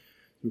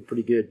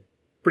pretty good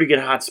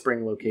hot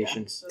spring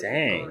locations.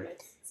 Dang.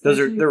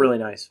 They're really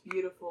nice.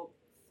 Beautiful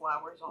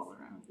flowers all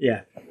around.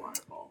 Yeah.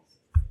 Waterfalls.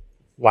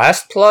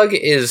 Last plug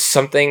is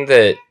something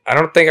that I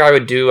don't think I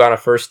would do on a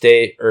first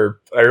date, or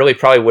I really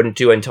probably wouldn't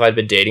do until I'd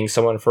been dating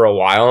someone for a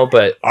while,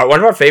 but one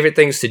of our favorite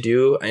things to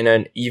do in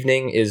an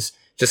evening is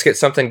just get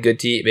something good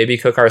to eat, maybe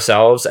cook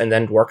ourselves, and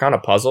then work on a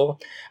puzzle.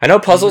 I know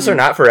puzzles are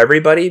not for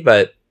everybody,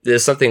 but this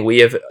is something we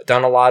have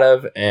done a lot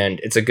of, and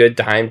it's a good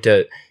time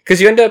to, because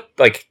you end up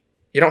like,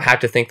 you don't have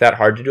to think that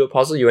hard to do a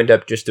puzzle. You end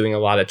up just doing a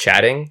lot of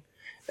chatting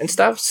and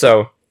stuff.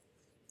 So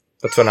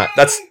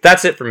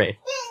that's it for me.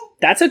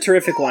 That's a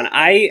terrific one.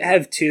 I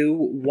have two.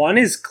 One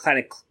is kind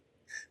of,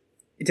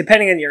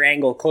 depending on your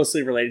angle,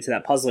 closely related to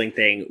that puzzling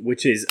thing,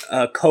 which is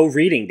a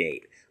co-reading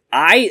date.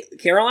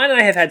 Caroline and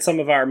I have had some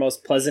of our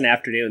most pleasant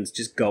afternoons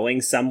just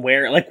going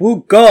somewhere. Like, we'll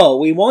go.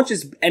 We won't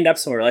just end up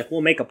somewhere. Like, we'll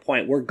make a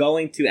point. We're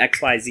going to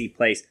XYZ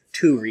place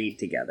to read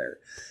together.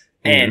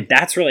 And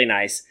that's really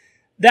nice.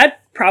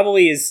 That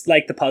probably is,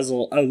 like the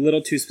puzzle, a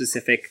little too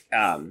specific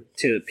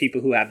to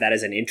people who have that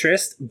as an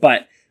interest.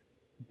 But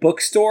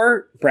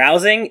bookstore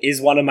browsing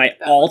is one of my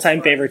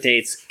all-time favorite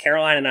dates.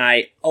 Caroline and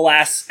I,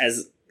 alas,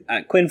 as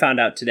Quinn found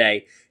out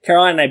today,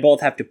 Caroline and I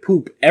both have to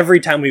poop every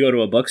time we go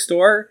to a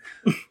bookstore.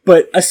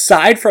 But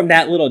aside from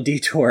that little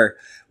detour,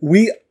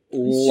 we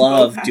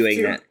love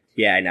doing that.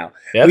 Yeah, I know.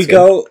 Yeah, we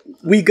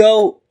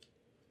go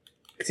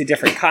to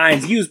different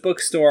kinds, used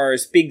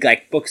bookstores, big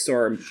like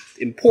bookstore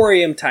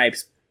emporium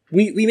types.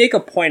 We make a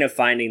point of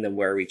finding them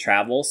where we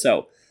travel.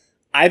 So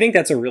I think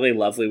that's a really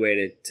lovely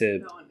way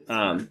to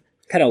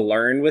kind of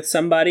learn with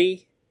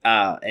somebody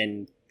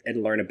and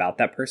learn about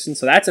that person.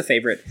 So that's a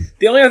favorite.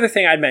 The only other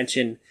thing I'd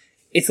mention,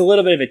 it's a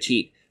little bit of a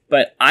cheat,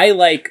 but I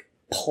like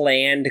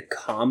planned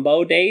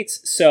combo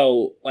dates.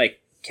 So like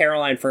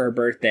Caroline for her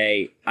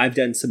birthday, I've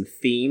done some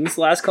themes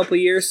the last couple of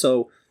years.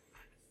 So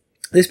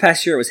this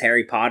past year it was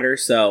Harry Potter.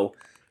 So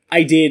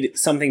I did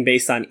something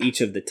based on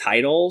each of the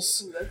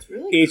titles. Ooh, that's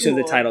really each cool. of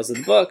the titles of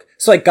the book.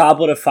 So like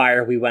Goblet of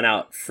Fire, we went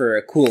out for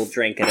a cool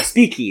drink at a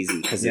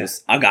speakeasy because it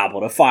was a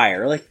Goblet of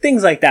Fire. Like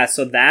things like that.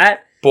 So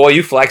that... Boy,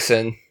 you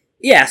flexing.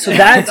 Yeah, so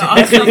that's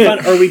really fun.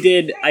 Or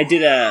I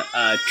did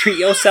a treat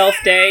yourself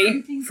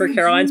day for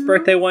Caroline's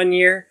birthday one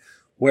year,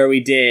 where we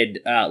did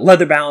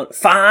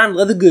fine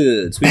leather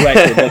goods. We went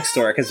to the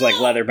bookstore because like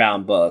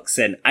leather-bound books,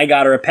 and I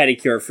got her a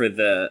pedicure for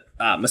the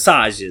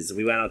massages.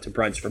 We went out to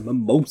brunch for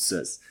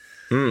mimosas.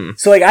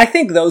 So like I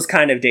think those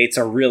kind of dates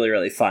are really,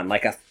 really fun.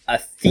 Like a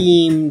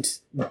themed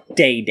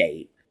day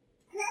date.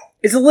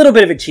 It's a little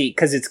bit of a cheat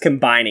because it's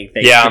combining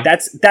things. Yeah.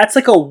 But that's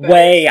like a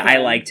way I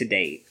like to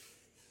date.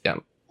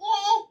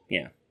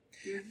 Yeah.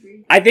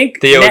 I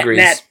think Theo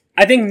agrees.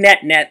 I think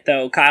net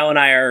though, Kyle and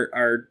I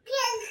are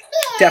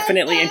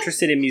definitely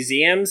interested in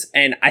museums,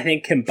 and I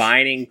think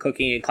combining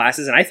cooking and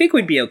classes, and I think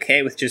we'd be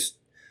okay with just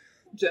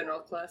general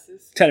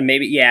classes. kind of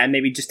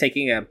maybe just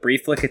taking a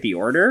brief look at the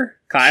order.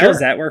 Kyle, Sure. does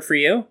that work for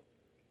you?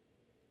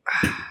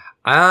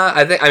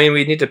 I mean,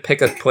 we need to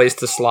pick a place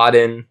to slot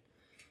in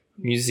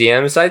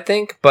museums, I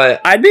think.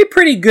 But I'd be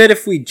pretty good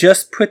if we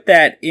just put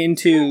that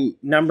into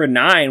number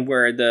 9,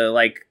 where the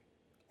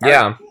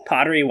yeah,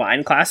 pottery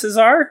wine classes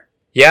are.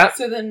 yeah,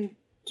 So then,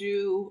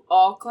 do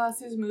all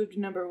classes move to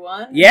number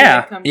 1?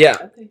 Yeah. Yeah.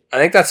 Okay. I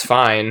think that's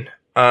fine.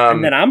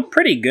 And then I'm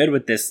pretty good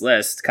with this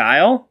list,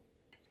 Kyle.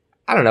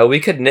 I don't know. We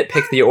could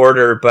nitpick the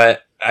order,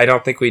 but I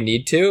don't think we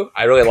need to.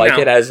 I really like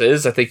No. it as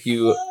is. I think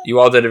you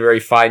all did a very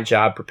fine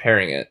job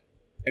preparing it.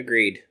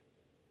 Agreed.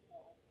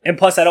 And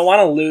plus, I don't want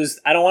to lose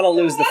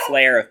the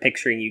flair of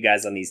picturing you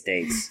guys on these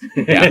dates.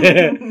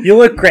 You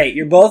look great.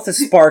 You're both as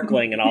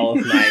sparkling in all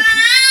of mine.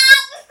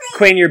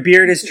 Quinn, your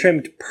beard is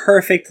trimmed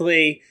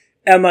perfectly.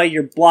 Emma,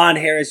 your blonde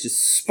hair is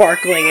just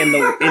sparkling in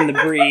the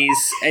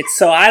breeze.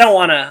 I don't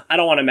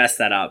want to mess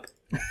that up.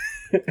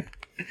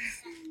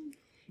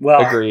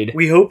 Well, Agreed.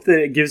 We hope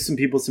that it gives some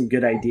people some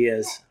good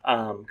ideas,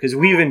 because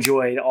we've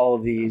enjoyed all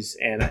of these,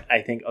 and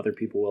I think other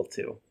people will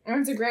too. And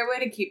it's a great way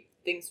to keep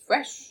things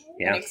fresh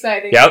Yeah. and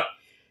exciting. Yep.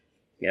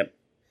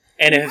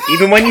 And if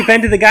Even when you've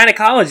been to the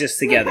gynecologist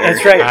together.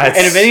 that's right, That's-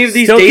 and if any of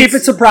these Still dates,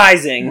 keep it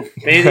surprising.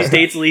 if any of these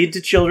dates lead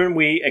to children,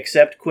 we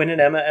accept Quinn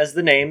and Emma as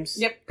the names.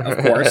 Yep. Of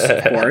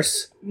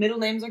course. Middle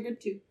names are good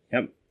too.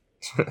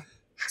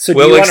 So do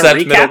We'll you wanna accept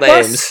recap middle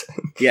us? names.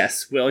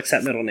 Yes, we'll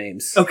accept middle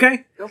names.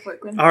 Okay. Go for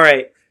it, Quinn. All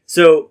right.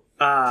 So,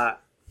 Let's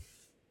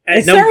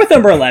start with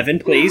number 11,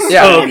 please.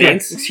 Yeah. Oh, okay.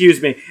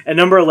 Excuse me. At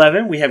number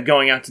 11, we have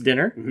going out to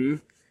dinner.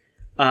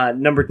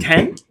 Mm-hmm. Number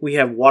 10, we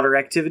have water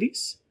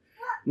activities.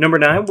 Number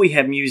 9, we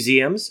have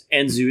museums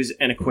and zoos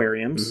and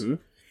aquariums. Mm-hmm.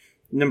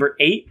 Number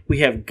 8, we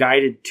have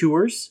guided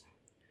tours.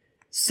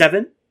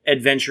 7,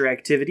 adventure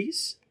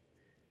activities.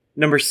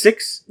 Number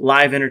 6,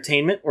 live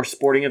entertainment or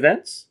sporting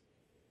events.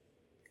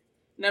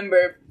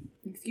 Number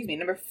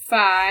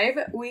 5,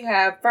 we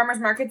have farmers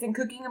markets and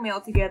cooking a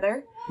meal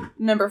together.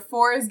 Number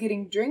 4 is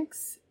getting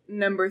drinks.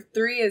 Number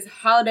 3 is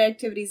holiday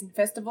activities and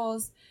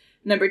festivals.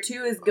 Number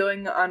 2 is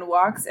going on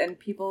walks and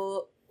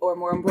people, or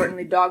more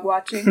importantly, dog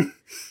watching.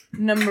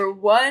 Number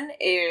 1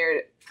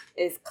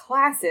 is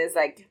classes,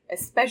 like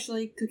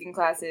especially cooking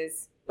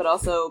classes, but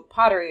also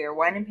pottery or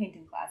wine and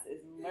painting classes,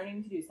 and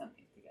learning to do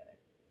something together.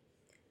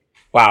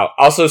 Wow.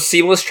 Also,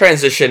 seamless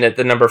transition at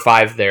the number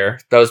 5 there.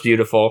 That was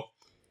beautiful.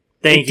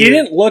 Thank It you.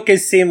 didn't look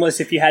as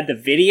seamless if you had the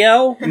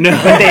video, No.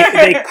 but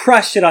they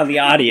crushed it on the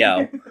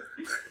audio.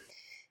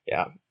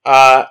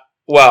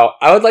 Well,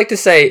 I would like to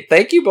say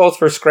thank you both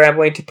for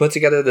scrambling to put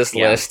together this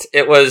Yeah. list.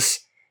 It was,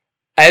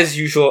 as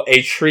usual,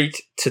 a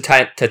treat to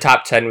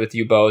top 10 with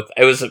you both.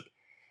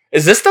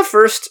 Is this the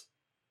first,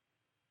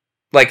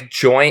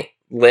 joint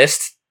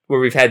list where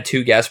we've had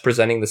 2 guests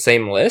presenting the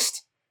same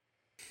list?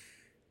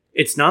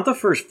 It's not the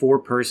first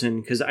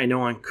 4-person, because I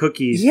know on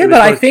Cookies. Yeah, it was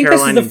but I both think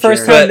Caroline this is the and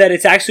first Jared. time that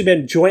it's actually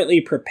been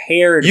jointly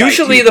prepared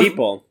Usually by 2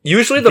 people.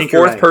 Usually I the think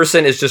you're 4th right.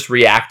 person is just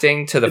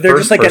reacting to the They're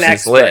first just like an person's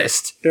expert.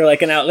 list. They're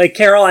like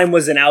Caroline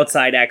was an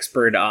outside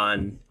expert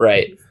on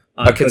Right.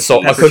 on A cookie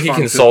Pepper's Farm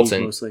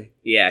consultant. mostly.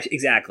 Yeah,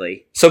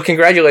 exactly. So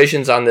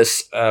congratulations on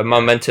this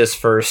momentous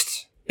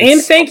first.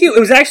 And thank you. It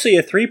was actually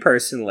a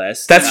 3-person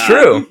list. That's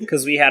true.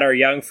 Because we had our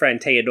young friend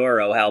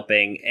Teodoro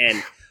helping.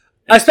 And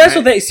a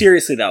special thank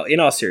seriously though, in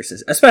all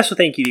seriousness, a special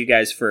thank you to you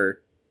guys for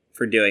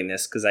doing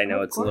this, because I know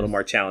Of it's a little course.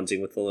 more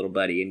challenging with the little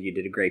buddy, and you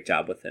did a great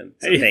job with him.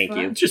 So Hey, thank fun.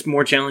 you. It's just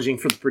more challenging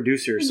for the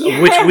producers, Yeah.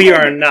 of which we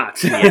are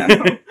not.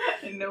 Yeah.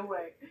 In no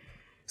way.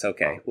 It's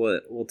okay.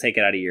 We'll take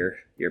it out of your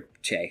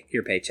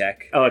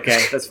paycheck. Oh, okay,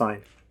 that's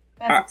fine.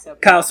 That's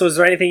acceptable. Kyle, so is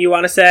there anything you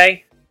want to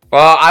say?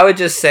 Well, I would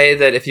just say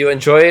that if you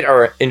enjoyed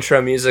our intro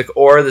music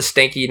or the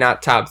Stanky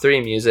Not Top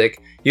 3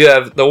 music, you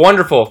have the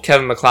wonderful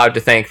Kevin MacLeod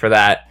to thank for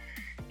that.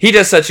 He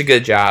does such a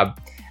good job.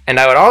 And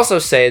I would also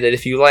say that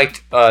if you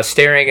liked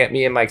staring at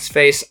me and Mike's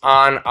face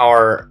on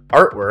our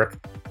artwork,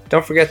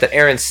 don't forget that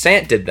Erin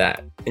Sant did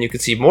that. And you can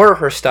see more of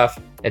her stuff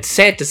at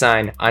Sant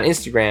Design on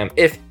Instagram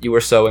if you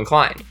were so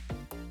inclined.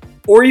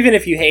 Or even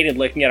if you hated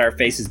looking at our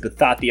faces but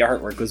thought the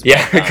artwork was well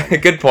Yeah, done.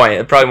 good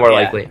point. Probably more Yeah.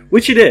 likely.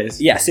 Which it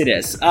is. Yes, it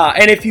is.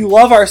 And if you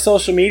love our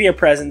social media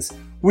presence,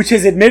 which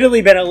has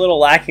admittedly been a little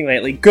lacking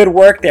lately, good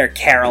work there,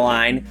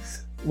 Caroline.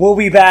 We'll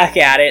be back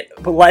at it,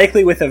 but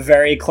likely with a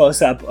very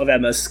close-up of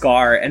Emma's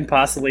scar and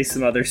possibly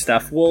some other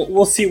stuff.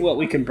 We'll see what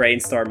we can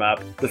brainstorm up.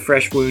 The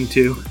fresh wound,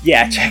 too.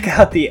 Yeah, check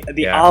out the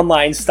Yeah.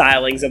 online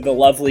stylings of the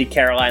lovely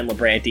Caroline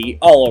Labranti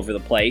all over the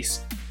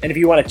place. And if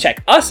you want to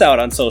check us out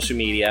on social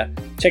media,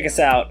 check us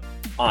out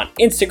on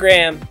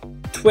Instagram,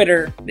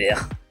 Twitter,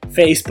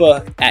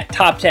 Facebook at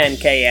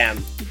Top10KM.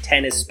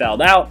 10 is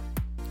spelled out.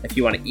 If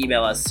you want to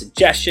email us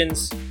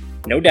suggestions,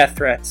 no death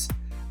threats,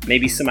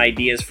 maybe some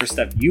ideas for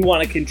stuff you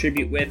want to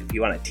contribute with, if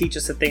you want to teach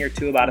us a thing or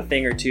two about a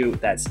thing or two,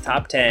 that's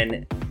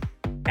top10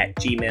 at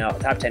gmail,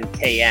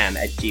 top10km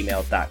at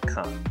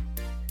gmail.com.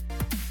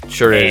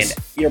 Sure And is.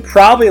 you're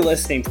probably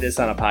listening to this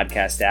on a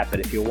podcast app, but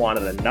if you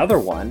wanted another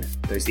one,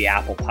 there's the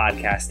Apple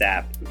Podcast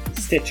app,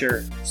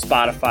 Stitcher,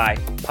 Spotify,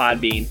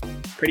 Podbean,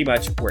 pretty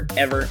much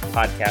wherever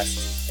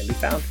podcasts can be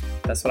found.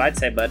 That's what I'd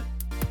say, bud.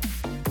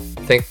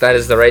 I think that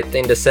is the right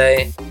thing to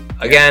say.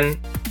 Again,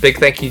 big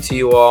thank you to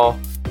you all.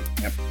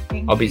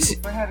 Thank I'll be you se-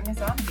 for having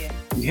us on again.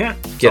 Yeah.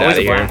 Get always out of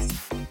a here.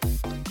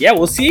 blast. Yeah,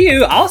 we'll see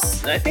you. I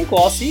think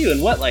we'll all see you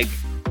in what, like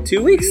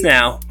 2 weeks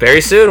now?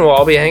 Very soon, we'll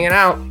all be hanging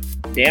out.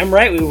 Damn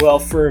right we will,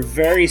 for a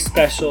very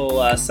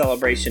special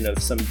celebration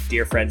of some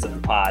dear friends of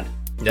the pod.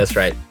 That's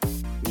right.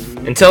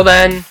 Until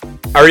then,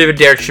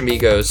 arrivederci,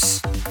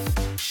 amigos.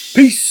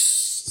 Peace.